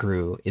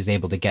Pettigrew is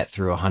able to get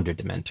through 100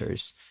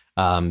 Dementors,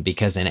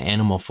 because in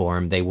animal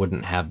form, they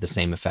wouldn't have the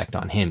same effect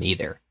on him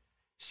either.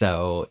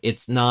 So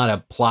it's not a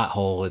plot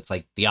hole. It's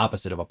like the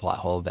opposite of a plot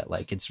hole, that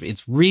like it's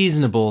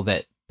reasonable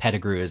that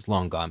Pettigrew is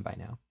long gone by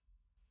now.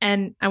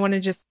 And I want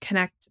to just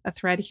connect a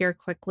thread here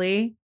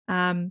quickly.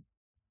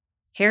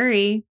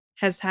 Harry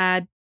has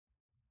had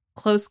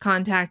close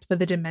contact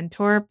with a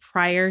Dementor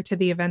prior to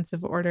the events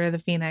of Order of the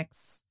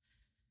Phoenix.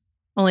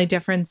 Only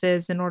difference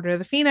is in Order of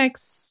the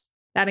Phoenix,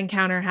 that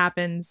encounter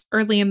happens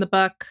early in the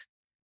book.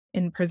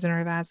 In Prisoner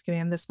of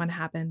Azkaban, this one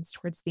happens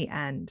towards the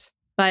end.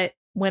 But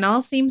when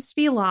all seems to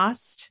be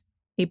lost,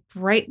 a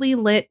brightly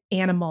lit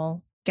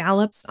animal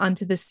gallops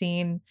onto the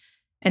scene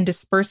and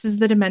disperses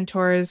the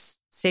Dementors,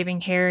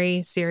 saving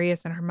Harry,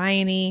 Sirius, and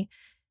Hermione.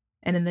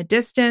 And in the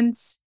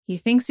distance, He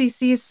thinks he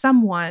sees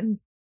someone,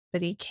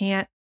 but he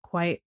can't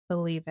quite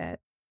believe it.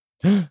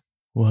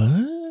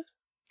 What?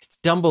 It's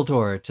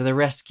Dumbledore to the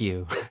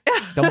rescue.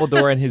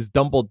 Dumbledore and his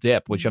Dumble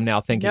Dip, which I'm now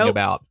thinking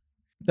about.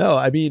 No,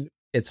 I mean,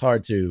 it's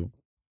hard to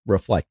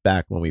reflect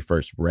back when we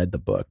first read the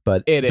book,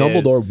 but It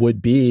Dumbledore is.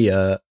 would be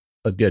a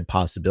good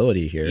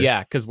possibility here.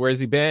 Yeah, because where's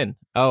he been?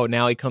 Oh,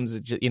 now he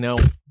comes,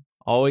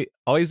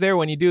 always there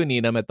when you do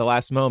need him at the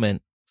last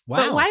moment. Wow.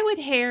 But why would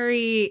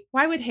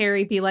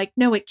Harry be like,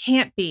 no, it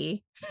can't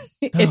be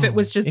if it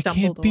was just it Dumbledore?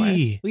 Can't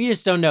be. We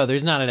just don't know.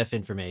 There's not enough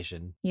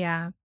information.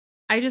 Yeah.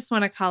 I just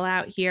want to call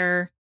out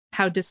here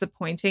how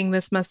disappointing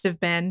this must have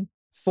been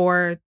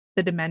for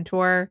the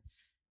Dementor.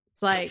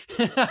 It's like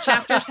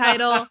chapter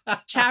title,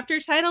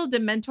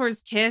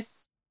 Dementor's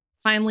Kiss,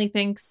 finally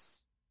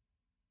thinks,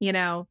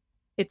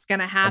 it's going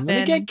to happen.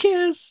 I'm gonna get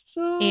kissed.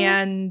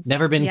 And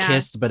never been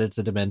kissed, but it's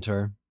a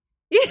Dementor.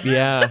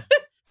 Yeah.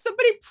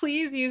 Somebody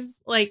please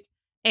use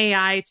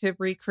AI to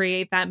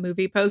recreate that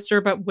movie poster,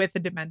 but with a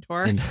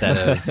Dementor instead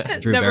of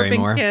Drew never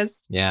Barrymore. Been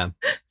kissed. Yeah.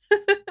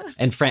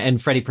 And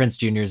Freddie Prinze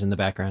Jr. is in the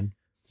background.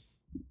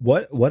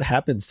 What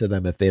happens to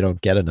them if they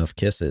don't get enough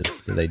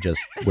kisses? Do they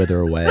just wither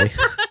away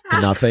to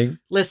nothing?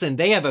 Listen,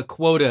 they have a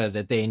quota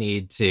that they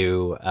need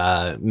to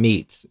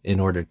meet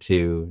in order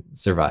to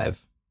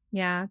survive.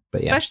 Yeah.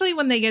 But especially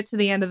when they get to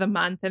the end of the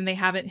month and they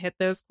haven't hit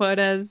those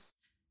quotas.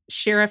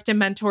 Sheriff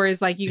Dementor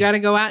is like, you got to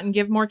go out and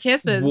give more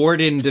kisses.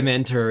 Warden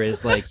Dementor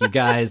is like, you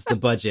guys, the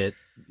budget.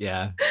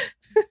 Yeah.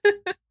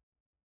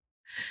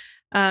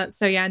 No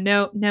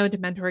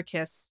Dementor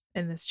kiss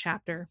in this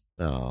chapter.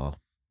 Oh,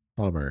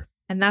 bummer.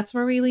 And that's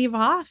where we leave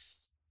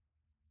off.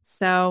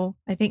 So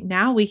I think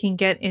now we can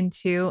get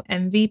into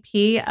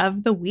MVP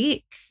of the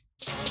week.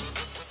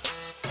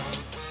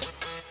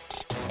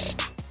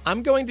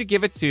 I'm going to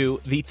give it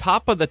to the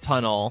top of the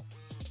tunnel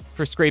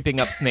for scraping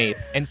up Snape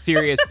and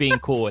Sirius being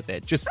cool with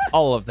it. Just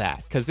all of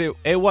that, because it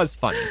was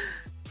funny.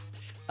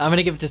 I'm going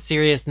to give it to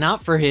Sirius,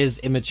 not for his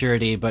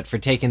immaturity, but for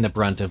taking the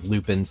brunt of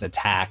Lupin's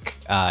attack.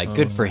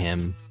 Good for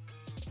him.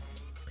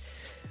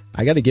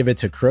 I got to give it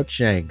to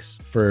Crookshanks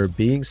for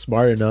being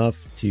smart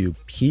enough to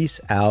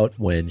peace out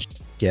when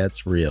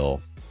gets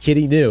real.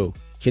 Kitty knew.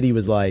 Kitty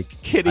was like,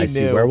 I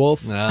see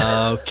werewolf.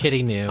 Oh,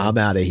 Kitty knew. I'm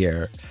out of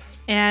here.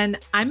 And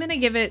I'm going to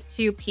give it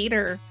to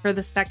Peter for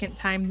the second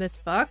time this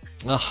book.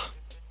 Ugh.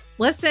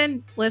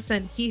 Listen,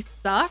 he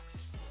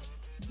sucks,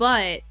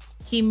 but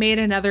he made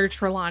another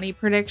Trelawney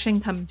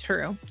prediction come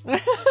true.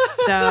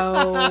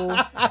 So,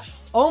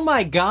 oh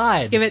my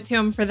God. Give it to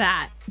him for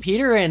that.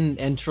 Peter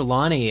and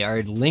Trelawney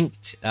are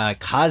linked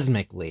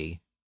cosmically.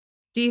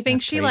 Do you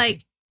think That's she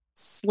crazy.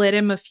 slid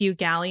him a few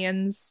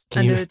galleons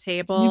under the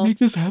table? Can you make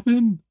this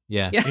happen?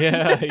 Yeah.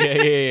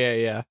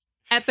 Yeah.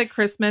 At the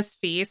Christmas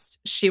feast,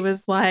 she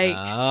was like,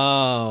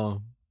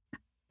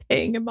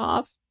 paying him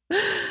off.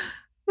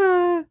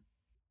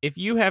 If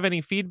you have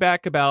any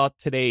feedback about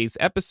today's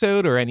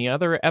episode or any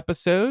other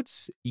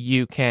episodes,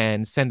 you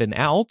can send an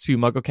owl to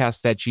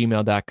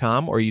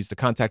mugglecast@gmail.com or use the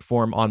contact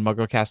form on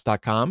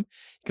mugglecast.com. You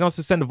can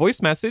also send a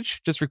voice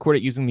message. Just record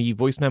it using the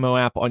voice memo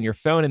app on your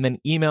phone and then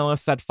email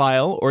us that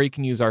file, or you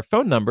can use our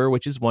phone number,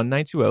 which is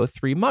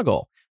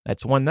 1-920-3-MUGGLE.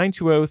 That's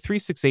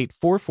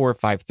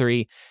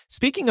 1-920-368-4453.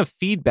 Speaking of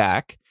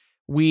feedback,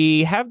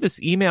 we have this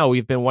email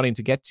we've been wanting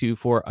to get to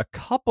for a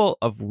couple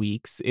of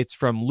weeks. It's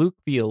from Luke,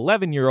 the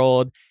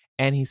 11-year-old.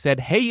 And he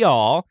said, hey,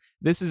 y'all,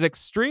 this is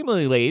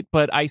extremely late,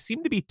 but I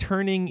seem to be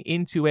turning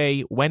into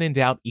a when in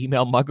doubt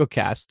email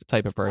MuggleCast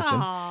type of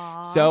person.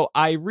 Aww. So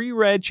I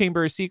reread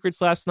Chamber of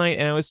Secrets last night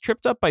and I was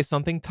tripped up by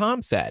something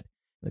Tom said.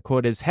 The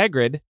quote is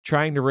Hagrid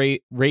trying to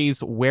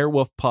raise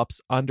werewolf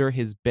pups under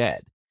his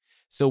bed.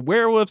 So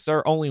werewolves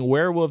are only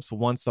werewolves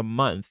once a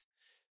month.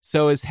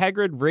 So is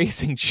Hagrid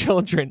raising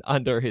children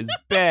under his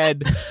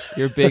bed?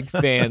 Your big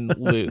fan,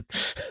 Luke.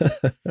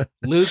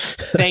 Luke,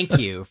 thank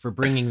you for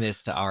bringing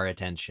this to our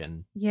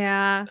attention.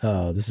 Yeah.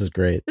 Oh, this is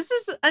great. This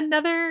is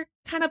another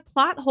kind of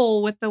plot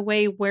hole with the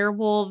way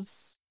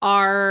werewolves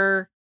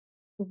are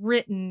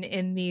written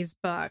in these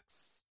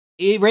books.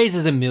 It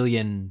raises a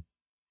million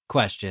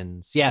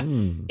questions. Yeah.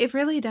 It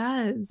really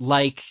does.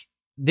 Like,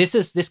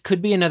 this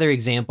could be another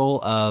example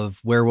of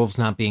werewolves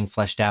not being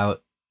fleshed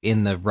out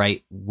in the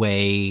right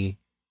way,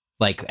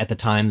 like at the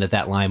time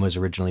that line was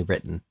originally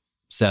written.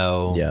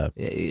 So yeah,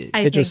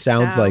 it just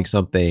sounds like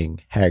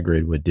something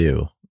Hagrid would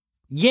do.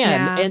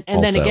 Yeah.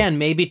 And then again,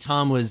 maybe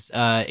Tom was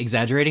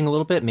exaggerating a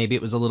little bit. Maybe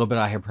it was a little bit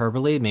of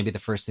hyperbole. Maybe the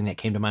first thing that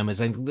came to mind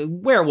was like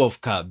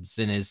werewolf cubs,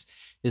 and is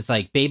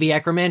like baby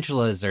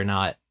acromantulas are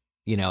not,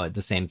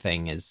 the same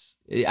thing as.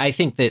 I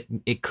think that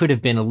it could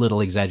have been a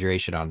little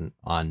exaggeration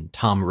on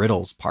Tom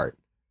Riddle's part.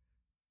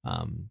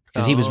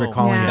 Because he was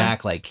recalling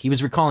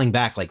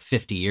back like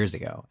 50 years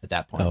ago at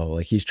that point. Oh,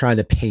 like he's trying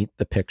to paint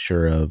the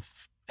picture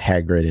of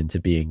Hagrid into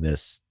being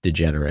this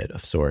degenerate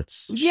of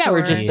sorts. Yeah,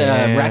 or just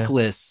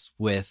reckless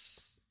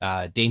with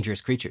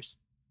dangerous creatures.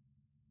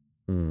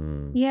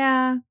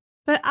 Yeah,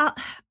 but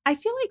I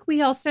feel like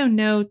we also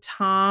know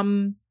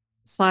Tom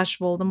 /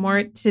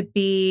 Voldemort to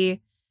be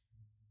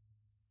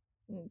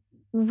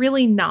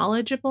really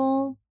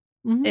knowledgeable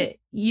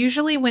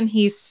Usually when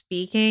he's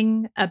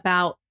speaking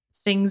about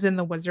things in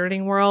the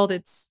wizarding world,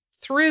 it's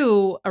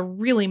through a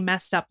really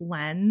messed up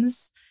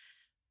lens,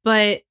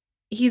 but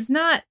he's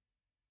not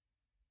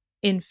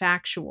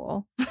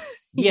infactual,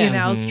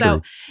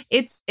 so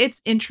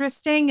it's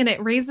interesting, and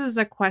it raises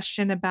a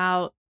question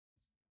about,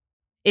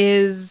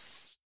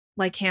 is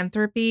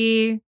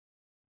lycanthropy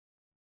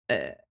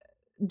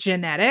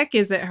genetic?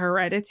 Is it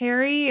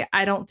hereditary?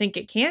 I don't think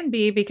it can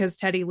be, because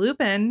Teddy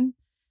Lupin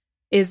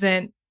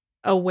isn't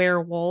a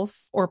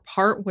werewolf or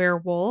part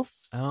werewolf.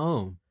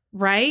 Oh,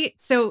 right.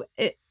 So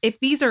if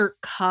these are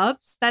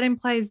cubs, that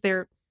implies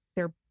they're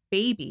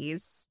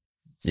babies.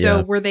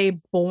 So were they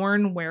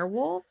born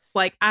werewolves?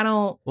 I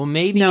don't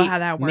know how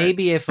that works.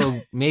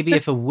 Maybe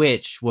if a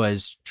witch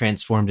was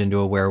transformed into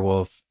a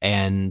werewolf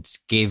and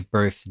gave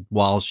birth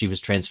while she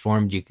was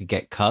transformed, you could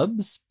get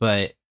cubs.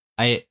 But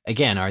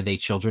are they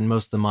children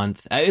most of the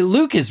month?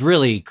 Luke has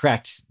really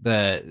cracked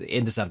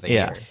into something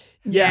here.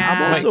 Yeah,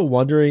 I'm also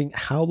wondering,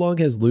 how long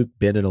has Luke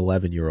been an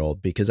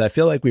 11-year-old? Because I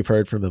feel like we've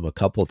heard from him a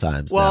couple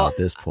times now at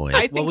this point.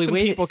 I think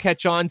people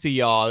catch on to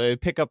y'all. They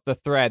pick up the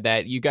thread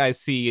that you guys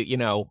see,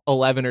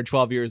 11 or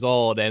 12 years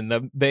old, and the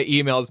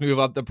emails move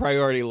up the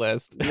priority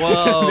list.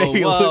 Whoa,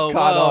 Maybe Luke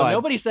caught on.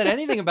 Nobody said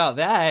anything about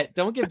that.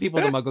 Don't give people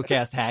the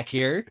MuggleCast hack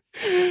here.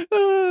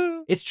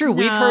 It's true.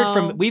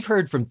 No. We've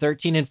heard from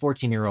 13 and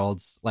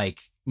 14-year-olds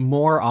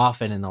more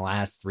often in the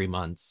last 3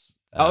 months.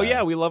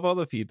 We love all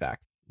the feedback.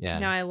 Yeah.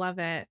 No, I love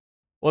it.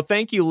 Well,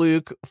 thank you,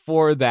 Luke,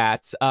 for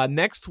that.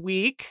 Next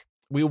week,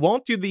 we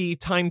won't do the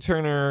Time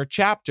Turner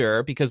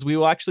chapter because we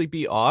will actually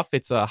be off.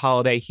 It's a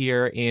holiday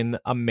here in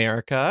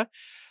America.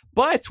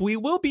 But we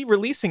will be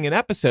releasing an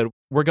episode.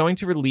 We're going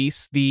to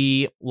release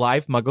the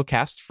live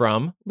MuggleCast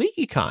from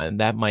LeakyCon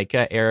that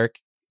Micah, Eric,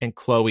 and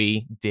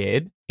Chloe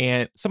did.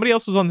 And somebody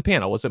else was on the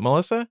panel. Was it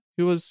Melissa?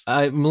 Who was?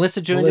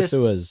 Melissa joined us. Melissa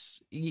was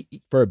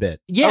for a bit.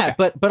 Yeah,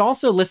 okay. but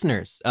also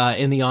listeners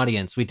in the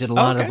audience. We did a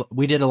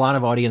lot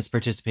of audience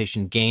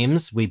participation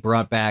games. We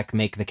brought back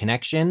Make the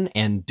Connection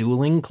and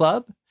Dueling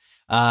Club,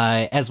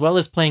 as well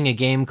as playing a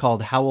game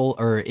called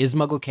Is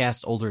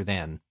MuggleCast Older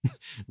Than,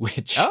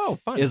 which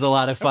fun. is a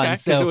lot of fun.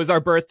 Because it was our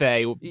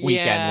birthday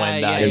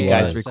weekend when you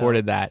guys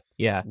recorded that.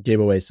 Yeah. Gave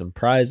away some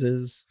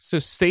prizes. So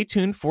stay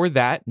tuned for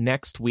that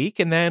next week,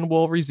 and then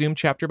we'll resume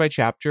chapter by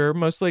chapter,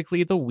 most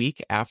likely the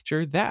week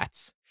after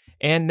that.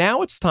 And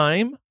now it's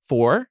time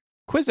for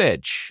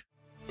Quizzitch.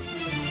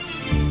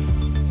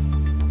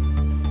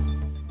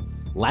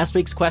 Last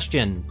week's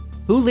question: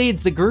 who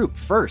leads the group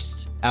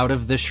first out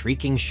of the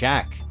Shrieking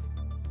Shack?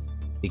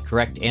 The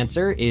correct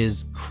answer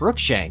is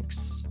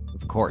Crookshanks,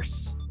 of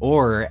course.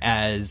 Or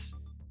as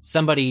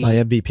somebody... My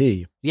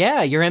MVP.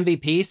 Yeah, your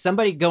MVP.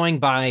 Somebody going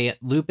by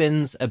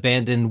Lupin's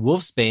abandoned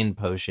Wolfsbane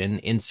potion,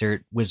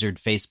 insert wizard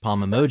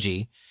facepalm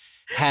emoji,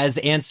 has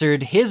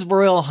answered His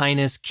Royal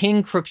Highness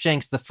King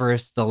Crookshanks the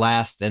First, the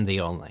last and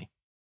the only.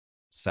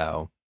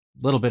 So,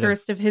 a little bit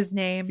first of his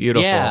name.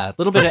 Beautiful. Yeah, a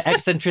little bit of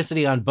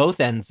eccentricity on both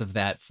ends of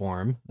that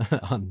form.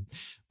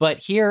 But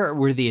here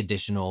were the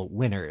additional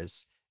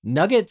winners.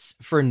 Nuggets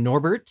for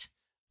Norbert,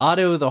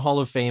 Otto the Hall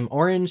of Fame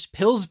Orange,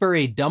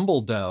 Pillsbury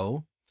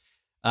Dumbledore,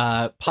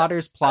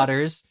 Potter's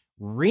Plotters,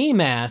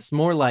 Remass,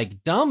 more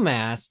like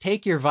Dumbass,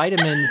 Take Your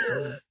Vitamins,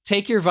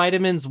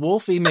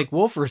 Wolfie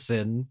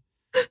McWolferson,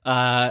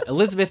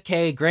 Elizabeth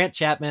K, Grant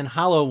Chapman,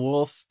 Hollow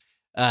Wolf,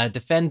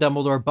 Defend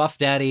Dumbledore, Buff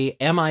Daddy,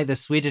 Am I the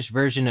Swedish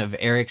version of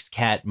Eric's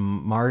cat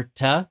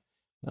Marta?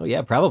 Oh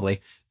yeah,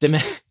 probably.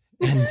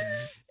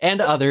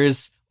 And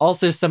others.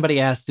 Also, somebody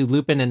asked, do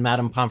Lupin and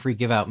Madame Pomfrey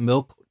give out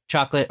milk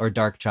chocolate or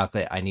dark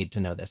chocolate? I need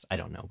to know this. I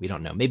don't know. We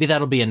don't know. Maybe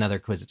that'll be another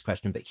Quizzitch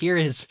question, but here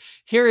is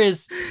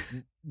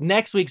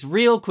next week's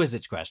real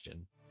Quizzitch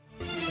question.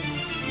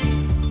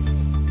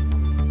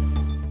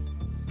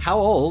 How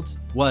old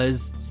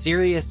was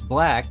Sirius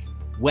Black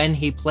when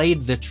he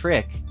played the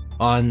trick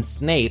on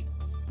Snape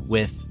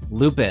with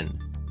Lupin?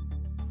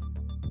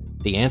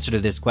 The answer to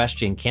this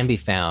question can be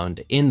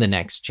found in the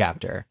next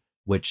chapter,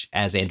 which,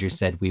 as Andrew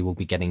said, we will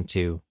be getting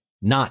to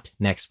not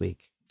next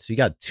week. So you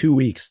got 2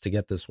 weeks to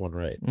get this one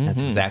right.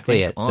 That's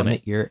exactly it.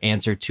 Submit your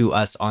answer to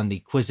us on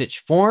the Quizzitch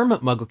form,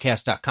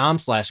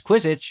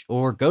 mugglecast.com/Quizzitch,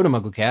 or go to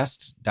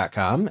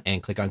mugglecast.com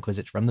and click on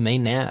Quizzitch from the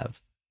main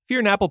nav. If you're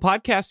an Apple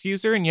Podcast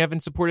user and you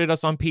haven't supported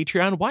us on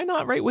Patreon, why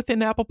not right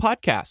within Apple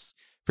Podcasts?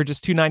 For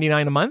just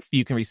 $2.99 a month,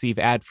 you can receive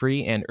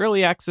ad-free and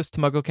early access to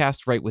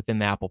MuggleCast right within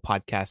the Apple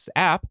Podcasts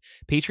app.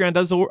 Patreon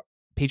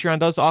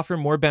does offer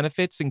more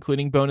benefits,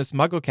 including bonus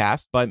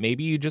MuggleCast, but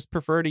maybe you just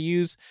prefer to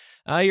use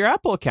your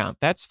Apple account.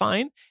 That's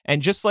fine.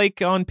 And just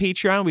like on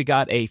Patreon, we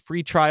got a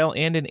free trial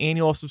and an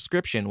annual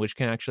subscription, which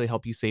can actually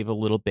help you save a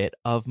little bit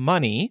of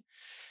money.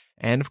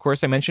 And of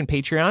course, I mentioned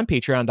Patreon,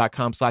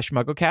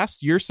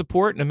 patreon.com/MuggleCast. Your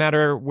support, no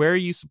matter where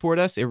you support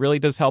us, it really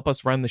does help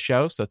us run the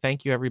show. So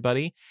thank you,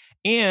 everybody.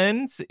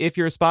 And if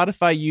you're a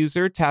Spotify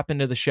user, tap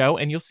into the show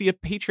and you'll see a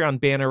Patreon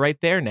banner right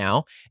there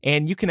now.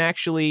 And you can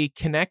actually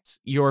connect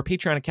your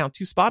Patreon account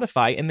to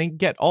Spotify and then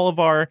get all of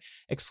our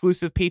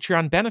exclusive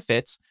Patreon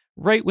benefits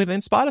right within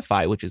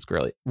Spotify, which is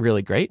really,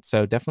 really great.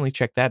 So definitely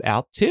check that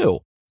out too.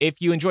 If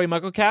you enjoy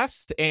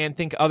MuggleCast and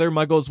think other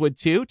Muggles would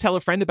too, tell a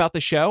friend about the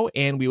show,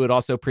 and we would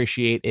also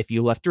appreciate if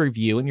you left a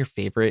review in your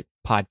favorite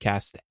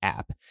podcast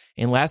app.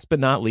 And last but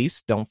not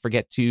least, don't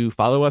forget to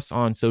follow us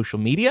on social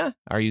media.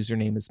 Our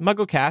username is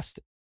MuggleCast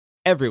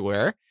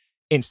everywhere: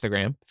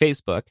 Instagram,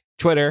 Facebook,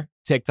 Twitter,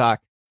 TikTok,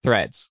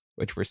 Threads,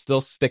 which we're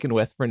still sticking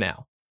with for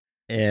now.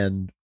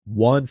 And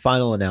one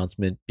final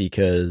announcement,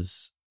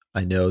 because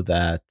I know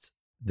that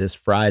this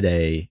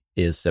Friday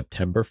is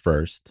September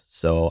 1st.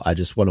 So I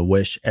just want to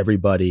wish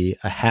everybody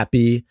a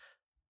happy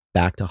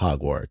Back to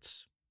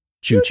Hogwarts.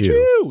 Choo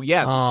choo.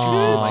 Yes.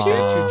 Aww.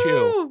 Choo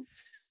choo.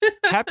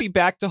 Happy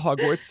Back to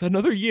Hogwarts.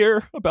 Another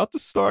year about to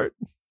start.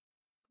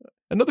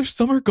 Another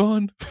summer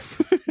gone.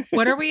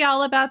 What are we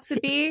all about to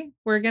be?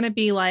 We're going to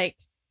be like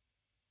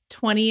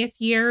 20th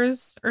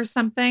years or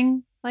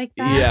something like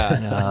that.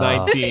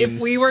 Yeah. 19. If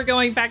we were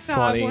going back to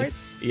 20. Hogwarts.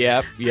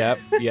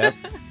 Yep.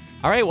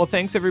 All right. Well,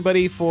 thanks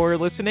everybody for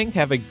listening.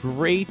 Have a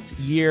great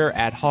year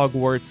at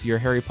Hogwarts. Your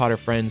Harry Potter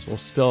friends will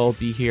still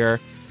be here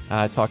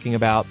talking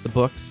about the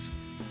books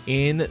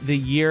in the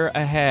year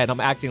ahead. I'm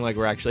acting like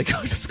we're actually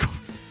going to school.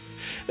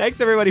 Thanks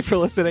everybody for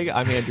listening.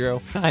 I'm Andrew.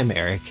 I'm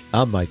Eric.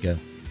 I'm Micah.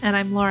 And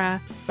I'm Laura.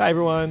 Bye,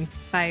 everyone.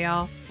 Bye,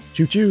 y'all.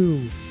 Choo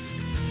choo.